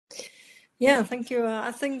 Yeah, thank you.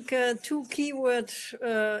 I think two key words,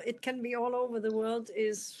 it can be all over the world,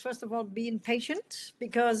 is first of all, being patient,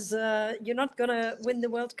 because you're not going to win the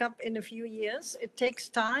World Cup in a few years. It takes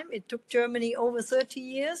time. It took Germany over 30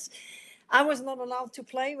 years. I was not allowed to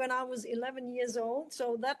play when I was 11 years old.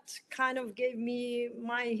 So that kind of gave me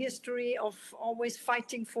my history of always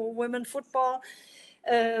fighting for women football.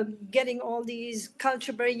 Getting all these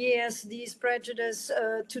culture barriers, these prejudices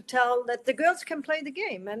to tell that the girls can play the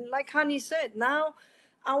game. And like Hani said, now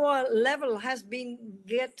our level has been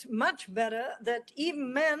get much better, that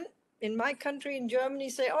even men in my country, in Germany,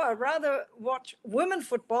 say, oh, I'd rather watch women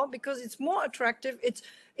football because it's more attractive. It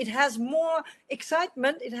has more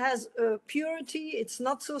excitement. It has purity. It's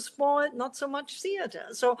not so spoiled, not so much theater.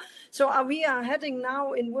 So we are heading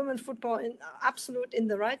now in women's football in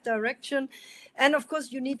the right direction. And of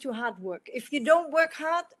course, you need to hard work. If you don't work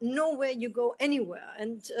hard, nowhere you go anywhere.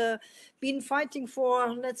 And been fighting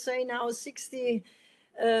for, let's say now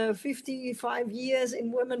 55 years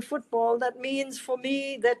in women football, that means for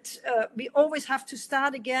me that we always have to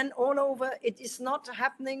start again all over. It is not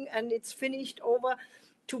happening and it's finished over.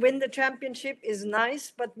 To win the championship is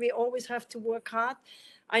nice, but we always have to work hard.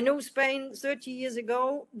 I know Spain 30 years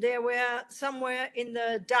ago, they were somewhere in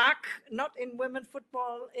the dark, not in women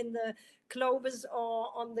football, in the globes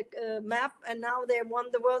or on the map, and now they won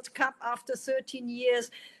the World Cup after 13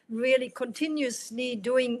 years, really continuously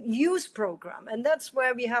doing youth program. And that's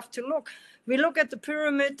where we have to look. We look at the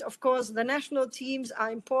pyramid. Of course, the national teams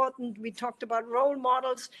are important. We talked about role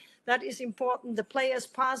models. That is important, the players'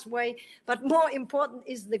 pathway, but more important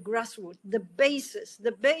is the grassroots, the basis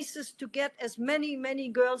to get as many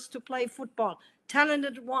girls to play football,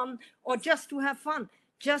 talented one, or just to have fun,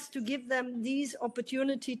 just to give them these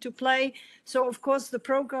opportunity to play. So of course the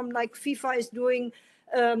program like FIFA is doing,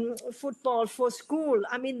 football for school.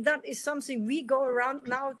 I mean, that is something we go around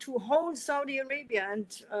now to whole Saudi Arabia, and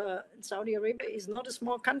Saudi Arabia is not a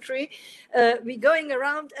small country. We're going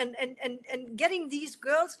around and getting these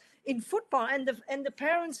girls in football, and the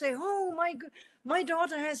parents say, oh my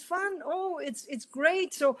daughter has fun. Oh, it's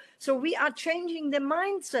great. So we are changing the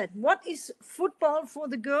mindset. What is football for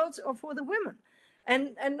the girls or for the women?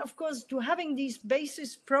 And of course, to having these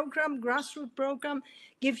basis program, grassroots program,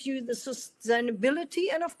 gives you the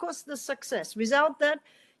sustainability and of course the success. Without that,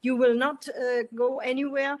 you will not go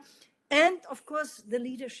anywhere. And of course, the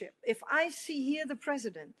leadership. If I see here the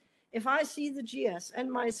president, if I see the GS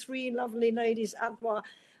and my three lovely ladies, Adwa,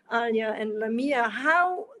 Alia and Lamia,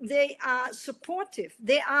 how they are supportive.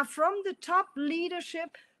 They are from the top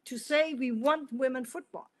leadership to say we want women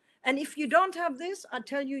football. And if you don't have this, I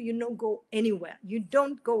tell you, you don't go anywhere. You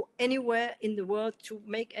don't go anywhere in the world to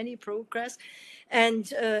make any progress.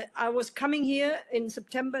 And I was coming here in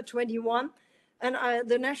September 21, and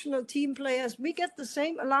the national team players, we get the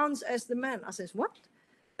same allowance as the men. I says, what?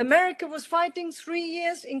 America was fighting 3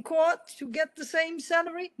 years in court to get the same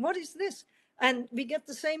salary. What is this? And we get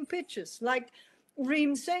the same pitches. Like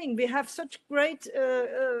Reem saying, we have such great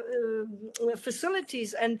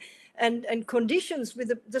facilities and conditions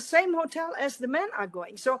with the same hotel as the men are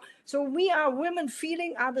going. So we are women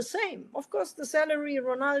feeling are the same. Of course, the salary,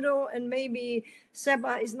 Ronaldo and maybe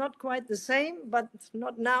Seba is not quite the same, but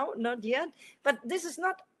not now, not yet. But this is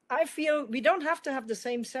not, I feel we don't have to have the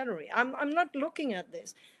same salary. I'm not looking at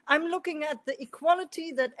this. I'm looking at the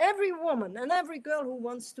equality that every woman and every girl who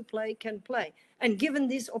wants to play can play, and given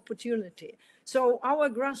this opportunity. So our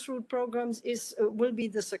grassroots programs will be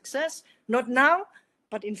the success, not now,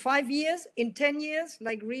 but in 5 years, in 10 years,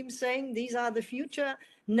 like Reem saying, these are the future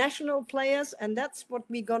national players, and that's what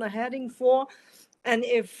we're gonna heading for. And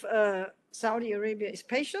if Saudi Arabia is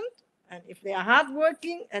patient, and if they are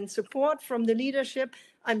hardworking and support from the leadership,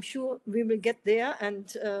 I'm sure we will get there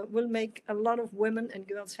and will make a lot of women and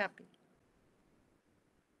girls happy.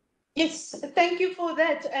 Yes, thank you for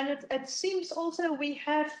that. And it seems also we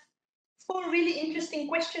have 4 really interesting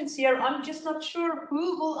questions here. I'm just not sure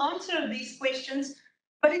who will answer these questions,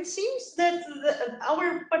 but it seems that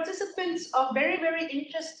our participants are very, very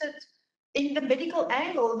interested in the medical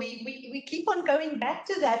angle, we keep on going back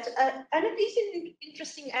to that. And it is an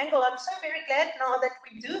interesting angle. I'm so very glad now that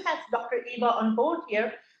we do have Dr. Eva on board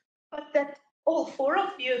here, but that all four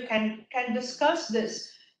of you can discuss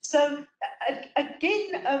this. So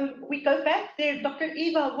again, we go back there. Dr.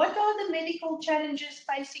 Eva, what are the medical challenges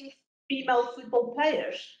facing female football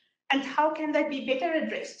players, and how can they be better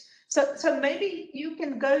addressed? So maybe you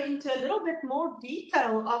can go into a little bit more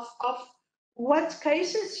detail of what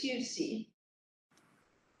cases you see.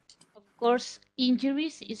 Of course,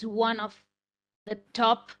 injuries is one of the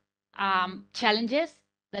top challenges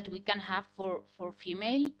that we can have for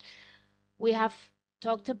female. We have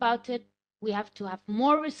talked about it. We have to have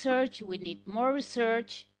more research. We need more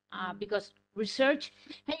research because research,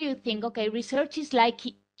 and you think, okay, research is like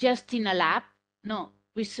just in a lab. No,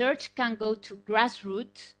 research can go to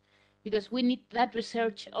grassroots because we need that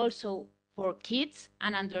research also for kids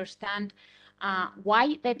and understand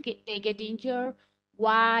why they get injured,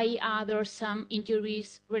 why there are some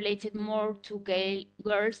injuries related more to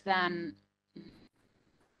girls than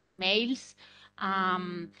males.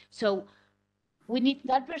 So we need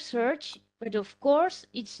that research, but of course,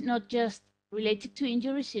 it's not just related to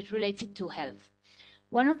injuries, it's related to health.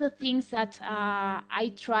 One of the things that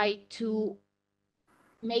I try to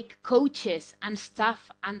make coaches and staff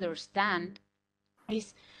understand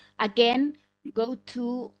is, again, go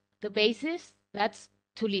to the basis, that's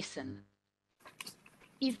to listen.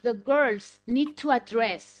 If the girls need to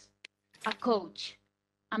address a coach,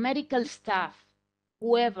 a medical staff,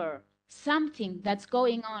 whoever, something that's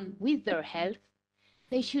going on with their health,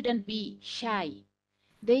 they shouldn't be shy.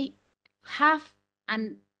 They have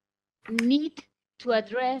and need to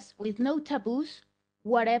address with no taboos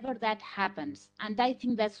whatever that happens. And I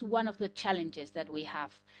think that's one of the challenges that we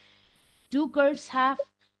have. Do girls have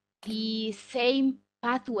the same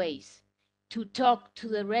pathways to talk to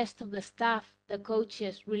the rest of the staff, the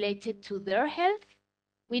coaches, related to their health?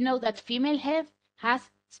 We know that female health has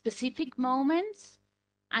specific moments,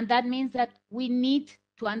 and that means that we need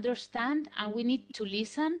to understand and we need to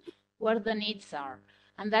listen where the needs are.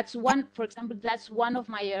 And that's one, for example, that's one of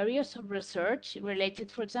my areas of research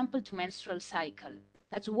related, for example, to menstrual cycle.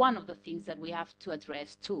 That's one of the things that we have to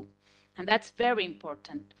address too. And that's very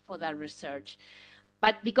important for that research.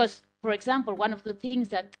 But because, for example, one of the things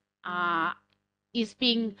that is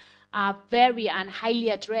being very and highly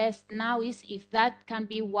addressed now is if that can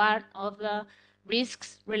be one of the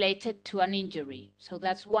risks related to an injury. So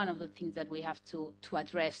that's one of the things that we have to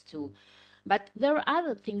address too. But there are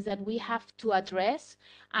other things that we have to address,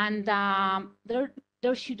 and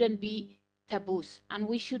there shouldn't be taboos. And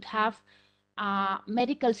we should have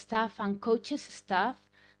medical staff and coaches staff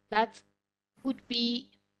that would be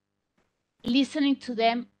listening to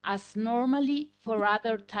them as normally for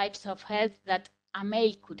other types of health that a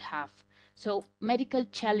male could have. So medical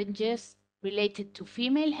challenges related to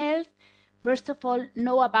female health. First of all,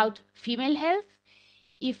 know about female health.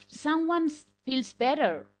 If someone feels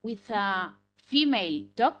better with a female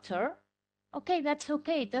doctor, okay, that's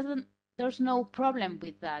okay. There's no problem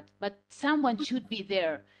with that. But someone should be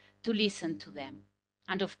there to listen to them.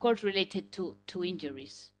 And of course, related to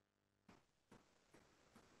injuries.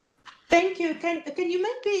 Thank you. Can you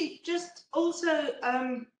maybe just also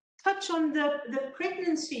touch on the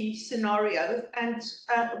pregnancy scenario and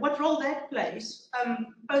what role that plays,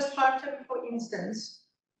 postpartum, for instance?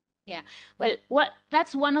 Yeah, well,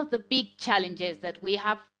 that's one of the big challenges that we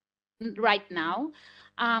have right now.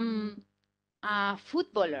 A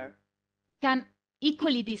footballer can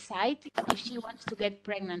equally decide if she wants to get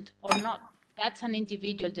pregnant or not. That's an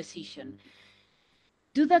individual decision.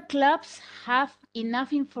 Do the clubs have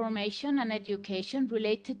enough information and education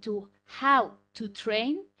related to how to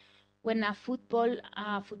train when a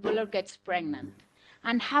footballer gets pregnant,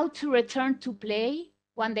 and how to return to play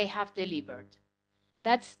when they have delivered?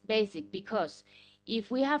 That's basic, because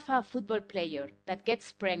if we have a football player that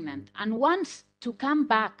gets pregnant and wants to come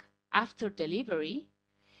back after delivery,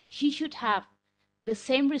 she should have the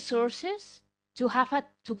same resources to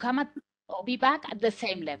be back at the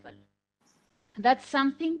same level. That's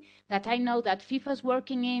something that I know that FIFA's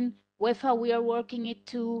working in, UEFA we are working it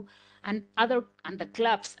too, and the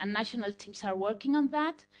clubs and national teams are working on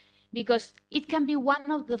that, because it can be one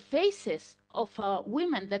of the faces of a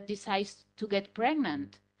woman that decides to get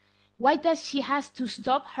pregnant. Why does she has to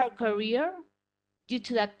stop her career due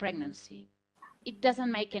to that pregnancy? It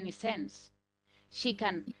doesn't make any sense. She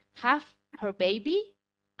can have her baby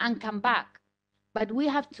and come back. But we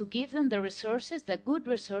have to give them the resources, the good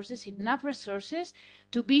resources, enough resources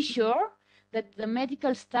to be sure that the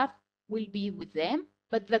medical staff will be with them,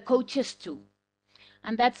 but the coaches too.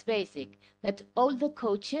 And that's basic, that all the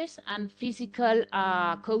coaches and physical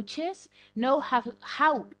coaches know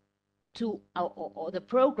how to, or the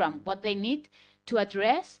program, what they need to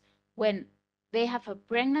address when they have a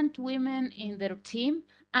pregnant woman in their team,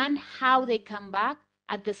 and how they come back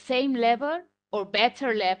at the same level or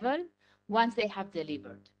better level once they have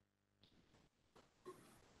delivered.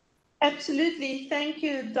 Absolutely. Thank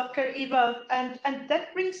you, Dr. Eva. And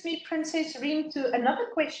that brings me, Princess Reem, to another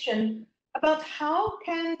question about how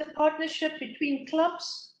can the partnership between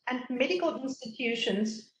clubs and medical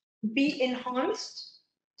institutions be enhanced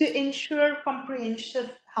to ensure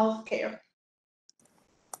comprehensive healthcare?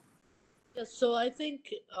 Yes, so I think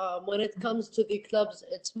when it comes to the clubs,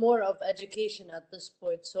 it's more of education at this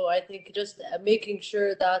point. So I think just making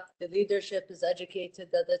sure that the leadership is educated,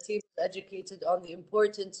 that the team is educated on the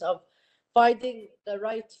importance of finding the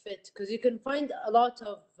right fit, because you can find a lot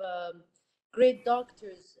of great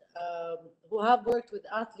doctors who have worked with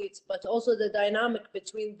athletes, but also the dynamic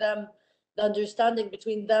between them, the understanding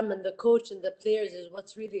between them and the coach and the players is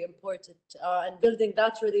what's really important, and building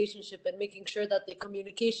that relationship and making sure that the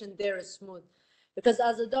communication there is smooth. Because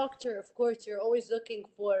as a doctor, of course, you're always looking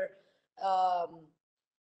for,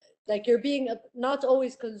 like, you're being not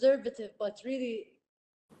always conservative, but really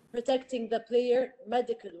protecting the player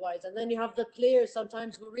medical wise. And then you have the player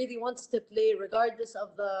sometimes who really wants to play regardless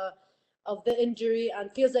of the injury and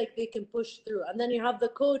feels like they can push through. And then you have the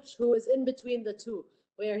coach who is in between the two,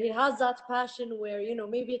 where he has that passion where, you know,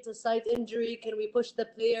 maybe it's a slight injury, can we push the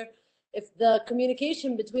player? If the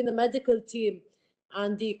communication between the medical team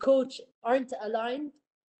and the coach aren't aligned,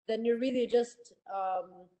 then you're really just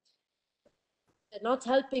not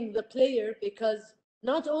helping the player, because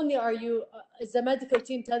not only are you, is the medical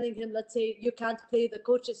team telling him, let's say, you can't play, the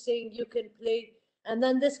coach is saying you can play, and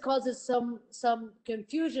then this causes some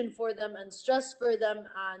confusion for them and stress for them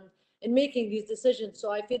and in making these decisions.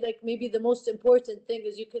 So I feel like maybe the most important thing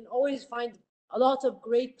is you can always find a lot of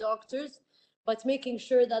great doctors, but making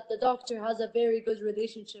sure that the doctor has a very good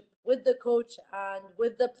relationship with the coach and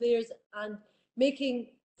with the players, and making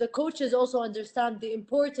the coaches also understand the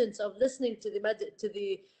importance of listening to the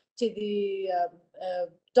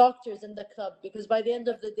doctors in the club, because by the end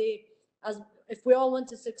of the day, if we all want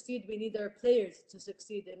to succeed, we need our players to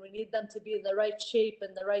succeed, and we need them to be in the right shape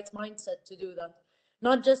and the right mindset to do that.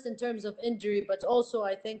 Not just in terms of injury, but also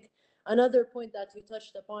I think another point that you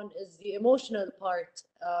touched upon is the emotional part.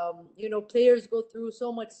 You know, players go through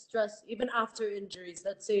so much stress even after injuries,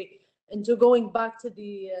 let's say, into going back to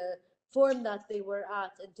the form that they were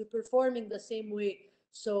at and to performing the same way.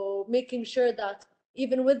 So making sure that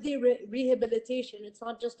even with the rehabilitation, it's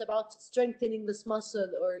not just about strengthening this muscle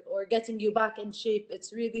or getting you back in shape.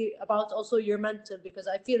 It's really about also your mental, because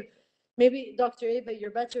I feel maybe Dr. Eva,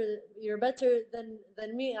 you're better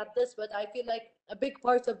than me at this, but I feel like a big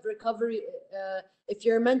part of recovery, if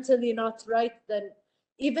you're mentally not right, then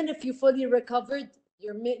even if you fully recovered,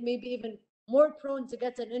 you're maybe even more prone to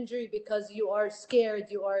get an injury because you are scared,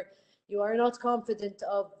 you are not confident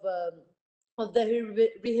of the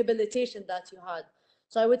rehabilitation that you had.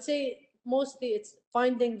 So I would say mostly it's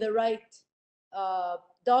finding the right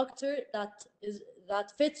doctor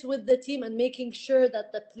that fits with the team, and making sure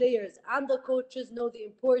that the players and the coaches know the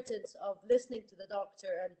importance of listening to the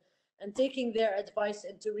doctor and taking their advice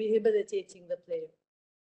into rehabilitating the player.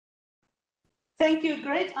 Thank you.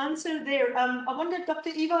 Great answer there. I wonder, Dr.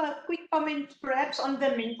 Eva, a quick comment perhaps on the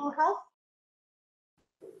mental health?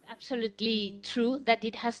 Absolutely true that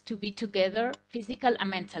it has to be together, physical and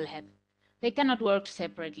mental health. They cannot work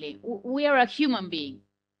separately. We are a human being.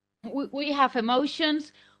 We have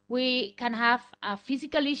emotions. We can have a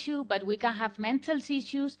physical issue, but we can have mental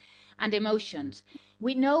issues and emotions.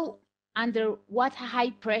 We know under what high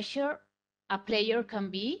pressure a player can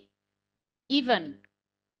be, even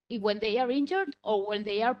when they are injured or when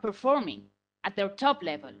they are performing at their top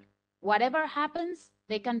level. Whatever happens,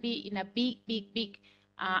 they can be in a big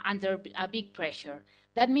under a big pressure.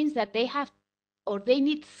 That means that they have, or they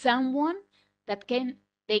need someone that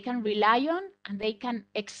they can rely on, and they can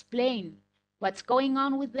explain what's going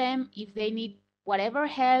on with them if they need whatever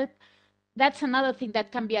help. That's another thing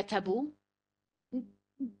that can be a taboo.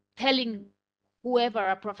 Telling whoever,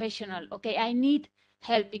 a professional, okay, I need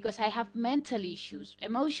help because I have mental issues,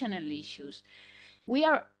 emotional issues. We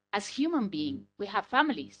are, as human beings, we have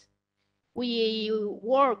families. We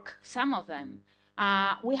work, some of them.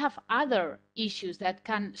 We have other issues that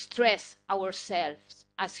can stress ourselves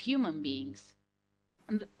as human beings.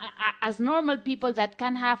 And as normal people that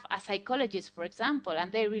can have a psychologist, for example,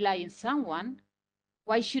 and they rely on someone,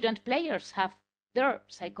 why shouldn't players have their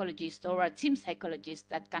psychologist or a team psychologist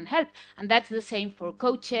that can help. And that's the same for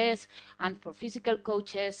coaches and for physical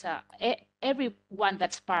coaches, everyone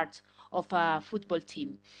that's part of a football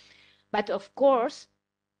team. But of course,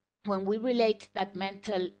 when we relate that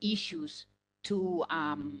mental issues to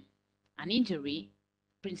an injury,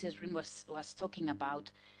 Princess Rim was talking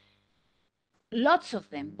about, lots of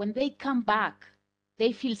them, when they come back,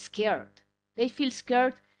 they feel scared. They feel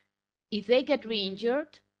scared if they get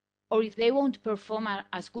re-injured or if they won't perform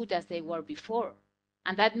as good as they were before.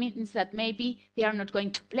 And that means that maybe they are not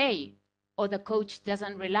going to play or the coach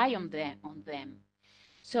doesn't rely on them.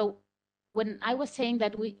 So when I was saying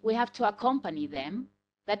that we have to accompany them,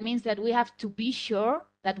 that means that we have to be sure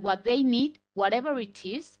that what they need, whatever it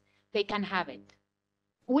is, they can have it.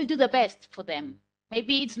 We'll do the best for them.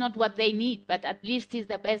 Maybe it's not what they need, but at least it's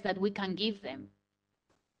the best that we can give them.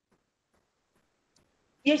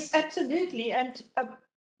 Yes, absolutely. And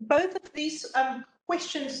both of these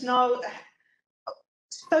questions now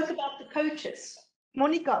spoke about the coaches.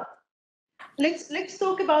 Monica, let's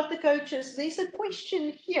talk about the coaches. There's a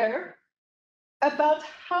question here about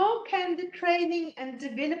how can the training and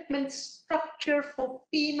development structure for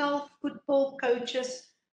female football coaches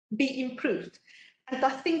be improved? And I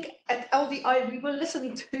think at LDI we will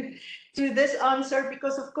listen to this answer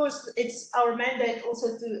because of course it's our mandate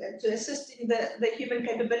also to assist in the human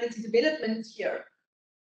capability development here.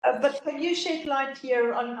 But can you shed light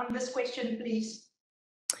here on this question, please?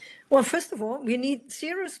 Well, first of all, we need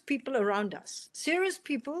serious people around us, serious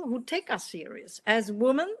people who take us serious. As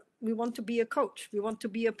women, we want to be a coach, we want to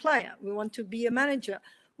be a player, we want to be a manager,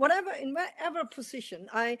 whatever, in whatever position.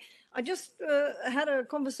 I just had a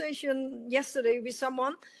conversation yesterday with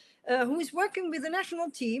someone who is working with the national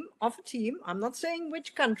team of a team, I'm not saying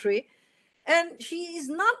which country, and she is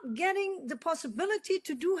not getting the possibility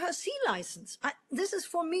to do her C license. This is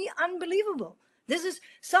for me unbelievable. This is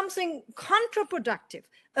something counterproductive.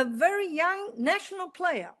 A very young national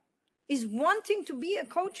player is wanting to be a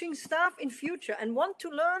coaching staff in future and want to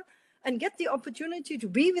learn and get the opportunity to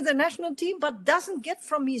be with the national team, but doesn't get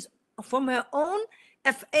from her own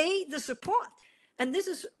FA the support. And this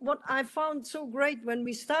is what I found so great when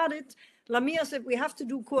we started. Lamia said we have to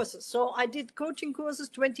do courses. So I did coaching courses,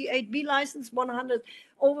 28 B license,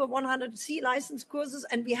 over 100 C license courses.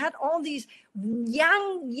 And we had all these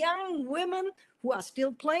young women who are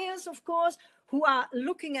still players, of course, who are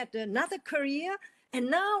looking at another career. And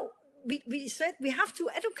now we said we have to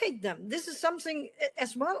educate them. This is something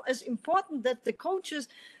as well as important that the coaches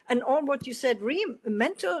and all what you said, Reem,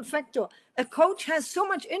 mental factor. A coach has so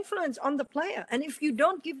much influence on the player. And if you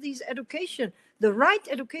don't give these education, the right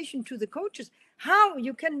education to the coaches, how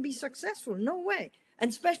you can be successful? No way. And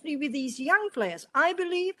especially with these young players, I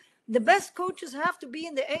believe the best coaches have to be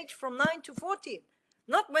in the age from 9 to 14,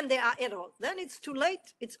 not when they are adult. Then it's too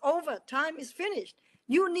late. It's over. Time is finished.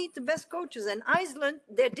 You need the best coaches. And Iceland,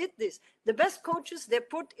 they did this. The best coaches, they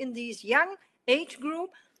put in these young age group.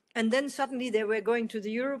 And then suddenly they were going to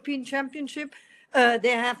the European Championship. They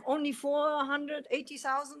have only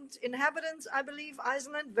 480,000 inhabitants, I believe,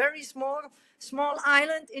 Iceland, very small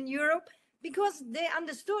island in Europe, because they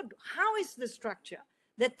understood how is the structure,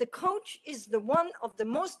 that the coach is the one of the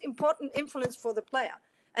most important influence for the player.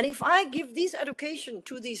 And if I give this education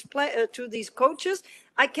to these coaches,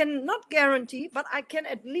 I cannot guarantee, but I can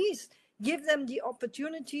at least give them the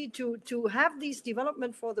opportunity to have these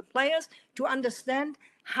development for the players to understand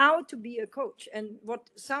how to be a coach. And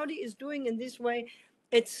what Saudi is doing in this way,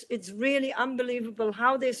 it's really unbelievable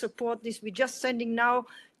how they support this. We're just sending now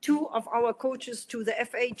 2 of our coaches to the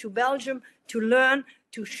FA to Belgium to learn,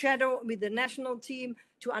 to shadow with the national team,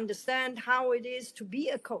 to understand how it is to be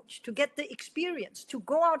a coach, to get the experience, to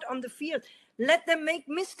go out on the field, let them make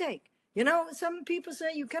mistake. You know, some people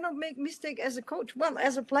say you cannot make mistake as a coach. Well,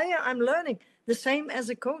 as a player, I'm learning the same as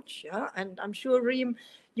a coach. Yeah? And I'm sure, Reem,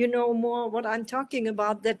 you know more what I'm talking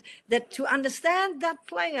about, that to understand that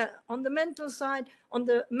player on the mental side, on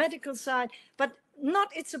the medical side, but not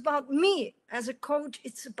it's about me as a coach,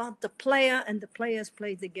 it's about the player, and the players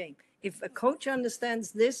play the game. If a coach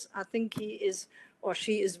understands this, I think he is or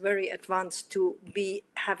she is very advanced to be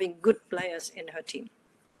having good players in her team.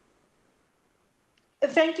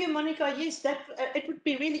 Thank you, Monica. Yes, that it would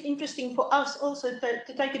be really interesting for us also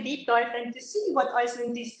to take a deep dive and to see what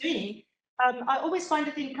Iceland is doing. I always find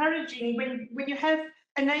it encouraging when you have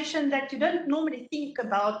a nation that you don't normally think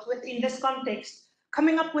about within this context,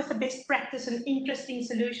 coming up with a best practice and interesting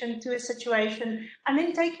solution to a situation, and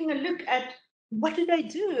then taking a look at what do they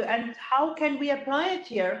do and how can we apply it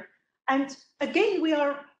here. And again, we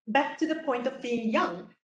are back to the point of being young.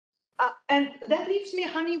 And that leaves me,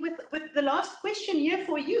 Hani, with the last question here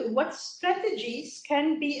for you. What strategies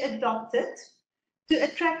can be adopted to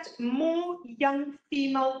attract more young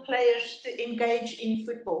female players to engage in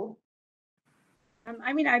football?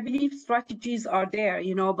 I mean, I believe strategies are there,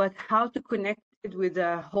 you know, but how to connect it with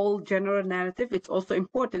the whole general narrative, it's also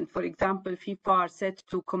important. For example, FIFA are set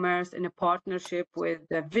to commerce in a partnership with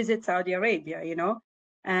Visit Saudi Arabia, you know,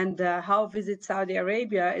 and how Visit Saudi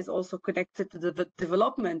Arabia is also connected to the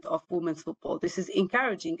development of women's football. This is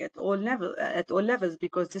encouraging at all levels,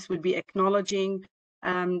 because this will be acknowledging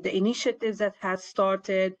the initiatives that has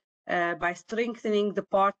started. By strengthening the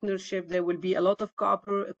partnership, there will be a lot of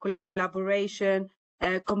collaboration,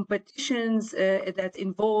 competitions that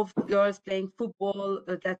involve girls playing football.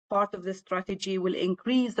 That part of the strategy will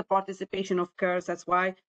increase the participation of girls. That's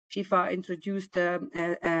why FIFA introduced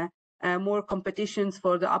more competitions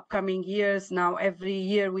for the upcoming years. Now, every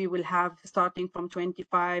year we will have, starting from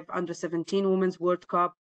 25, under-17 Women's World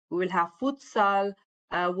Cup. We will have futsal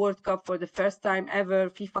World Cup for the first time ever,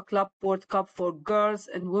 FIFA Club World Cup for girls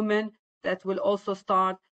and women that will also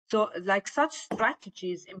start. So like such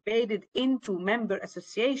strategies embedded into member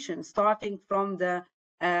associations, starting from the,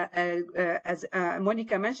 as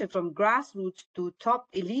Monica mentioned, from grassroots to top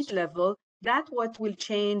elite level, that's what will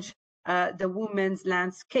change the women's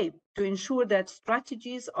landscape, to ensure that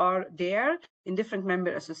strategies are there in different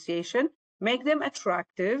member associations, make them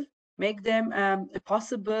attractive, make them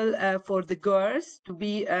possible for the girls to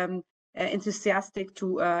be enthusiastic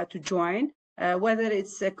to join, whether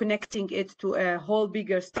it's connecting it to a whole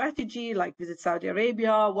bigger strategy like Visit Saudi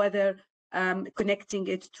Arabia, whether connecting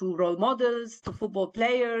it to role models, to football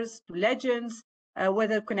players, to legends,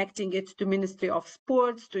 whether connecting it to Ministry of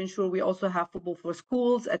Sports to ensure we also have football for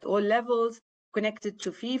schools at all levels, connected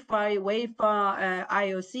to FIFA, UEFA,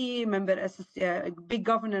 IOC, big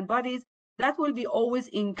government bodies. That will be always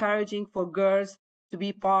encouraging for girls to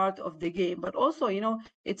be part of the game. But also, you know,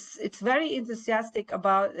 it's very enthusiastic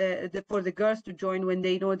about for the girls to join when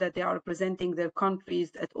they know that they are representing their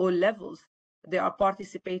countries at all levels. They are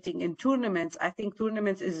participating in tournaments. I think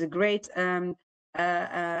tournaments is a great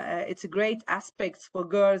it's a great aspect for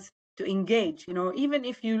girls to engage. You know, even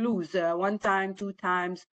if you lose one time, two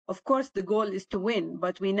times, of course the goal is to win,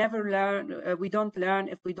 but we never learn. We don't learn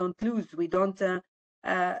if we don't lose. We don't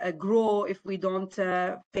grow if we don't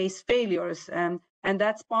face failures, and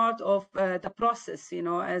that's part of the process. You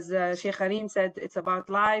know, as Sheikh Karim said, it's about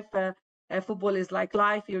life. Football is like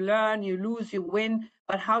life. You learn, you lose, you win,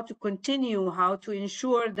 but how to continue, how to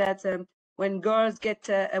ensure that when girls get,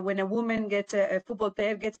 when a woman gets, a football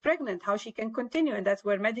player gets pregnant, how she can continue, and that's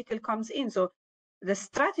where medical comes in. So the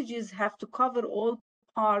strategies have to cover all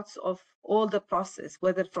parts of all the process,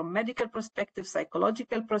 whether from medical perspective,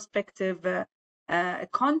 psychological perspective,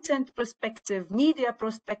 content perspective, media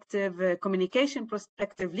perspective, communication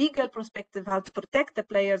perspective, legal perspective, how to protect the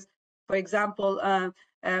players. For example,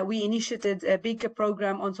 we initiated a big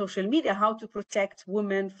program on social media, how to protect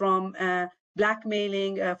women from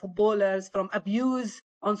blackmailing footballers, from abuse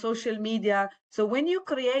on social media. So when you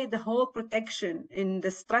create the whole protection in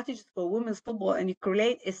the strategies for women's football, and you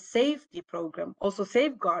create a safety program, also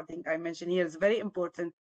safeguarding, I mentioned here, is very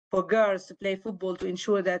important for girls to play football, to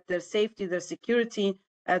ensure that their safety, their security,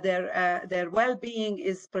 their well-being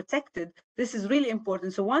is protected. This is really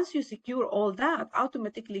important. So once you secure all that,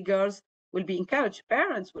 automatically girls will be encouraged,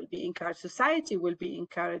 parents will be encouraged, society will be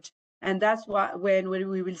encouraged. And that's why when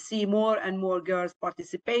we will see more and more girls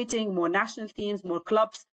participating, more national teams, more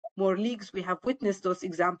clubs, more leagues. We have witnessed those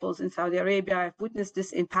examples in Saudi Arabia. I've witnessed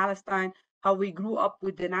this in Palestine, how we grew up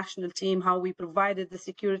with the national team, how we provided the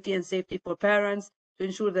security and safety for parents to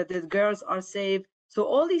ensure that the girls are safe. So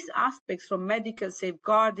all these aspects, from medical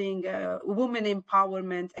safeguarding, women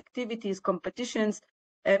empowerment, activities, competitions,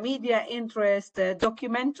 media interest,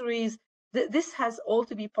 documentaries, this has all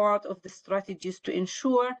to be part of the strategies to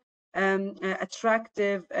ensure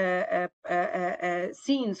attractive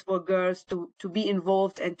scenes for girls to be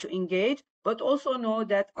involved and to engage, but also know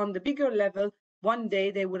that on the bigger level, one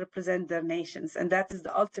day they will represent their nations. And that is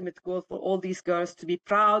the ultimate goal for all these girls, to be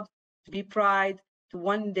proud, to be pride, to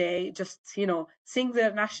one day just, you know, sing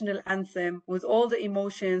their national anthem with all the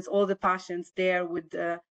emotions, all the passions there with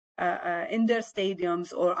in their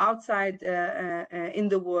stadiums or outside in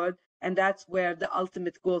the world. And that's where the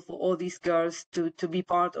ultimate goal for all these girls to be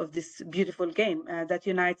part of this beautiful game that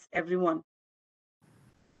unites everyone.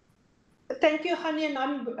 Thank you, Hani, and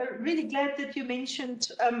I'm really glad that you mentioned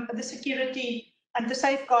the security and the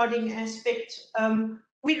safeguarding aspect.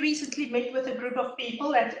 We recently met with a group of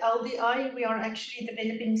people at LDI. We are actually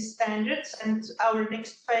developing standards, and our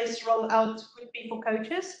next phase rollout would be for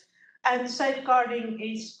coaches. And safeguarding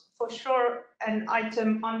is for sure an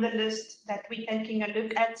item on the list that we're taking a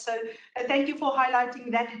look at. So thank you for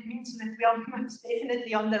highlighting that. It means that we are most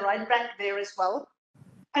definitely on the right track there as well.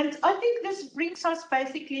 And I think this brings us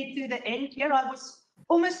basically to the end here. I was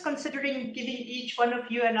almost considering giving each one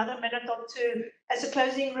of you another minute or two as a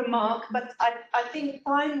closing remark, but I think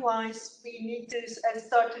time-wise, we need to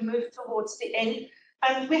start to move towards the end.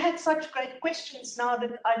 And we had such great questions now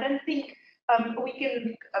that I don't think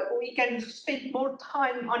we can spend more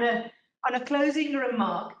time on a closing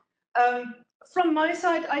remark. From my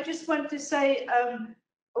side, I just want to say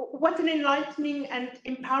what an enlightening and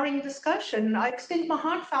empowering discussion. I extend my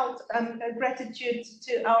heartfelt gratitude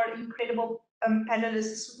to our incredible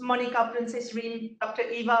panelists, Monica, Princess Reem, Dr.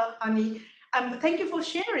 Eva, Annie. Thank you for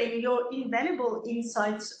sharing your invaluable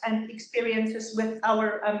insights and experiences with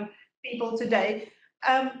our people today.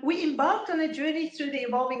 We embarked on a journey through the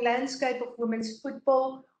evolving landscape of women's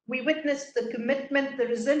football. We witnessed the commitment, the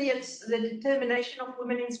resilience, the determination of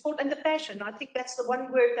women in sport, and the passion. I think that's the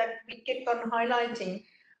one word that we kept on highlighting.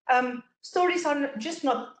 Stories are just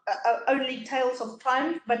not only tales of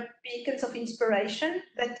triumph, but beacons of inspiration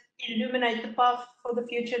that illuminate the path for the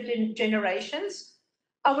future generations.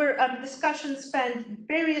 Our discussion spanned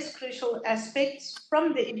various crucial aspects,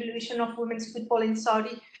 from the evolution of women's football in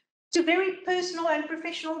Saudi to very personal and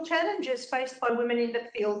professional challenges faced by women in the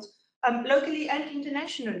field, locally and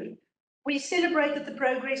internationally. We celebrated the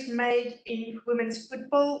progress made in women's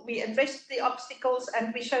football, we addressed the obstacles,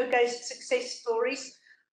 and we showcased success stories,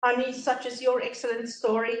 Annie, such as your excellent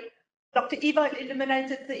story. Dr. Eva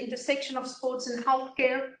illuminated the intersection of sports and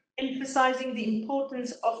healthcare, emphasizing the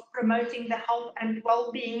importance of promoting the health and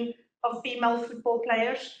well-being of female football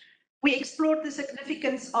players. We explored the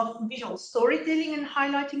significance of visual storytelling and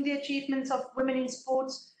highlighting the achievements of women in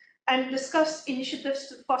sports, and discussed initiatives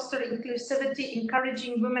to foster inclusivity,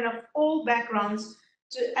 encouraging women of all backgrounds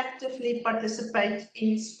to actively participate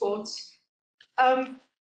in sports.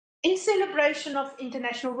 In celebration of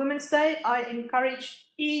International Women's Day, I encourage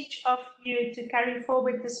each of you to carry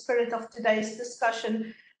forward the spirit of today's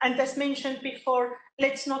discussion. And as mentioned before,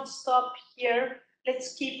 let's not stop here.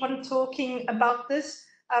 Let's keep on talking about this.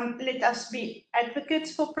 Let us be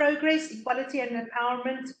advocates for progress, equality, and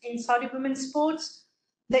empowerment in Saudi women's sports.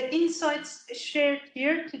 The insights shared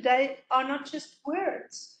here today are not just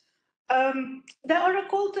words. They are a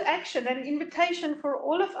call to action, an invitation for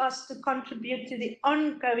all of us to contribute to the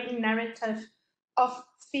ongoing narrative of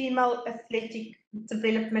female athletic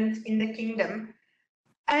development in the kingdom.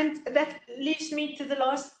 And that leads me to the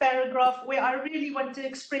last paragraph, where I really want to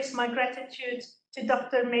express my gratitude to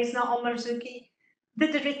Dr. Mesna Al-Marzouki, the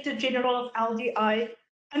Director General of LDI,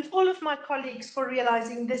 and all of my colleagues for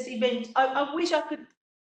realizing this event. I wish I could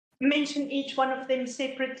mention each one of them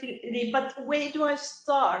separately, but where do I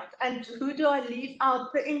start and who do I leave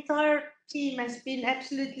out? The entire team has been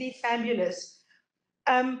absolutely fabulous.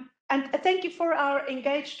 And thank you for our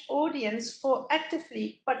engaged audience for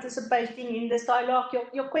actively participating in this dialogue.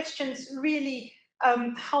 Your questions really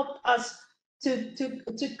help us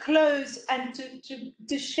to close and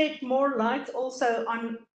to shed more light also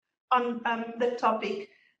on the topic.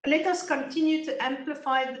 Let us continue to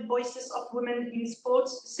amplify the voices of women in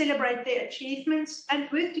sports, celebrate their achievements, and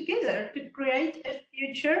work together to create a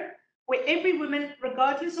future where every woman,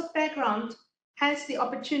 regardless of background, has the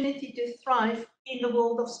opportunity to thrive in the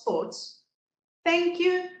world of sports. Thank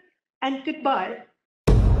you and goodbye.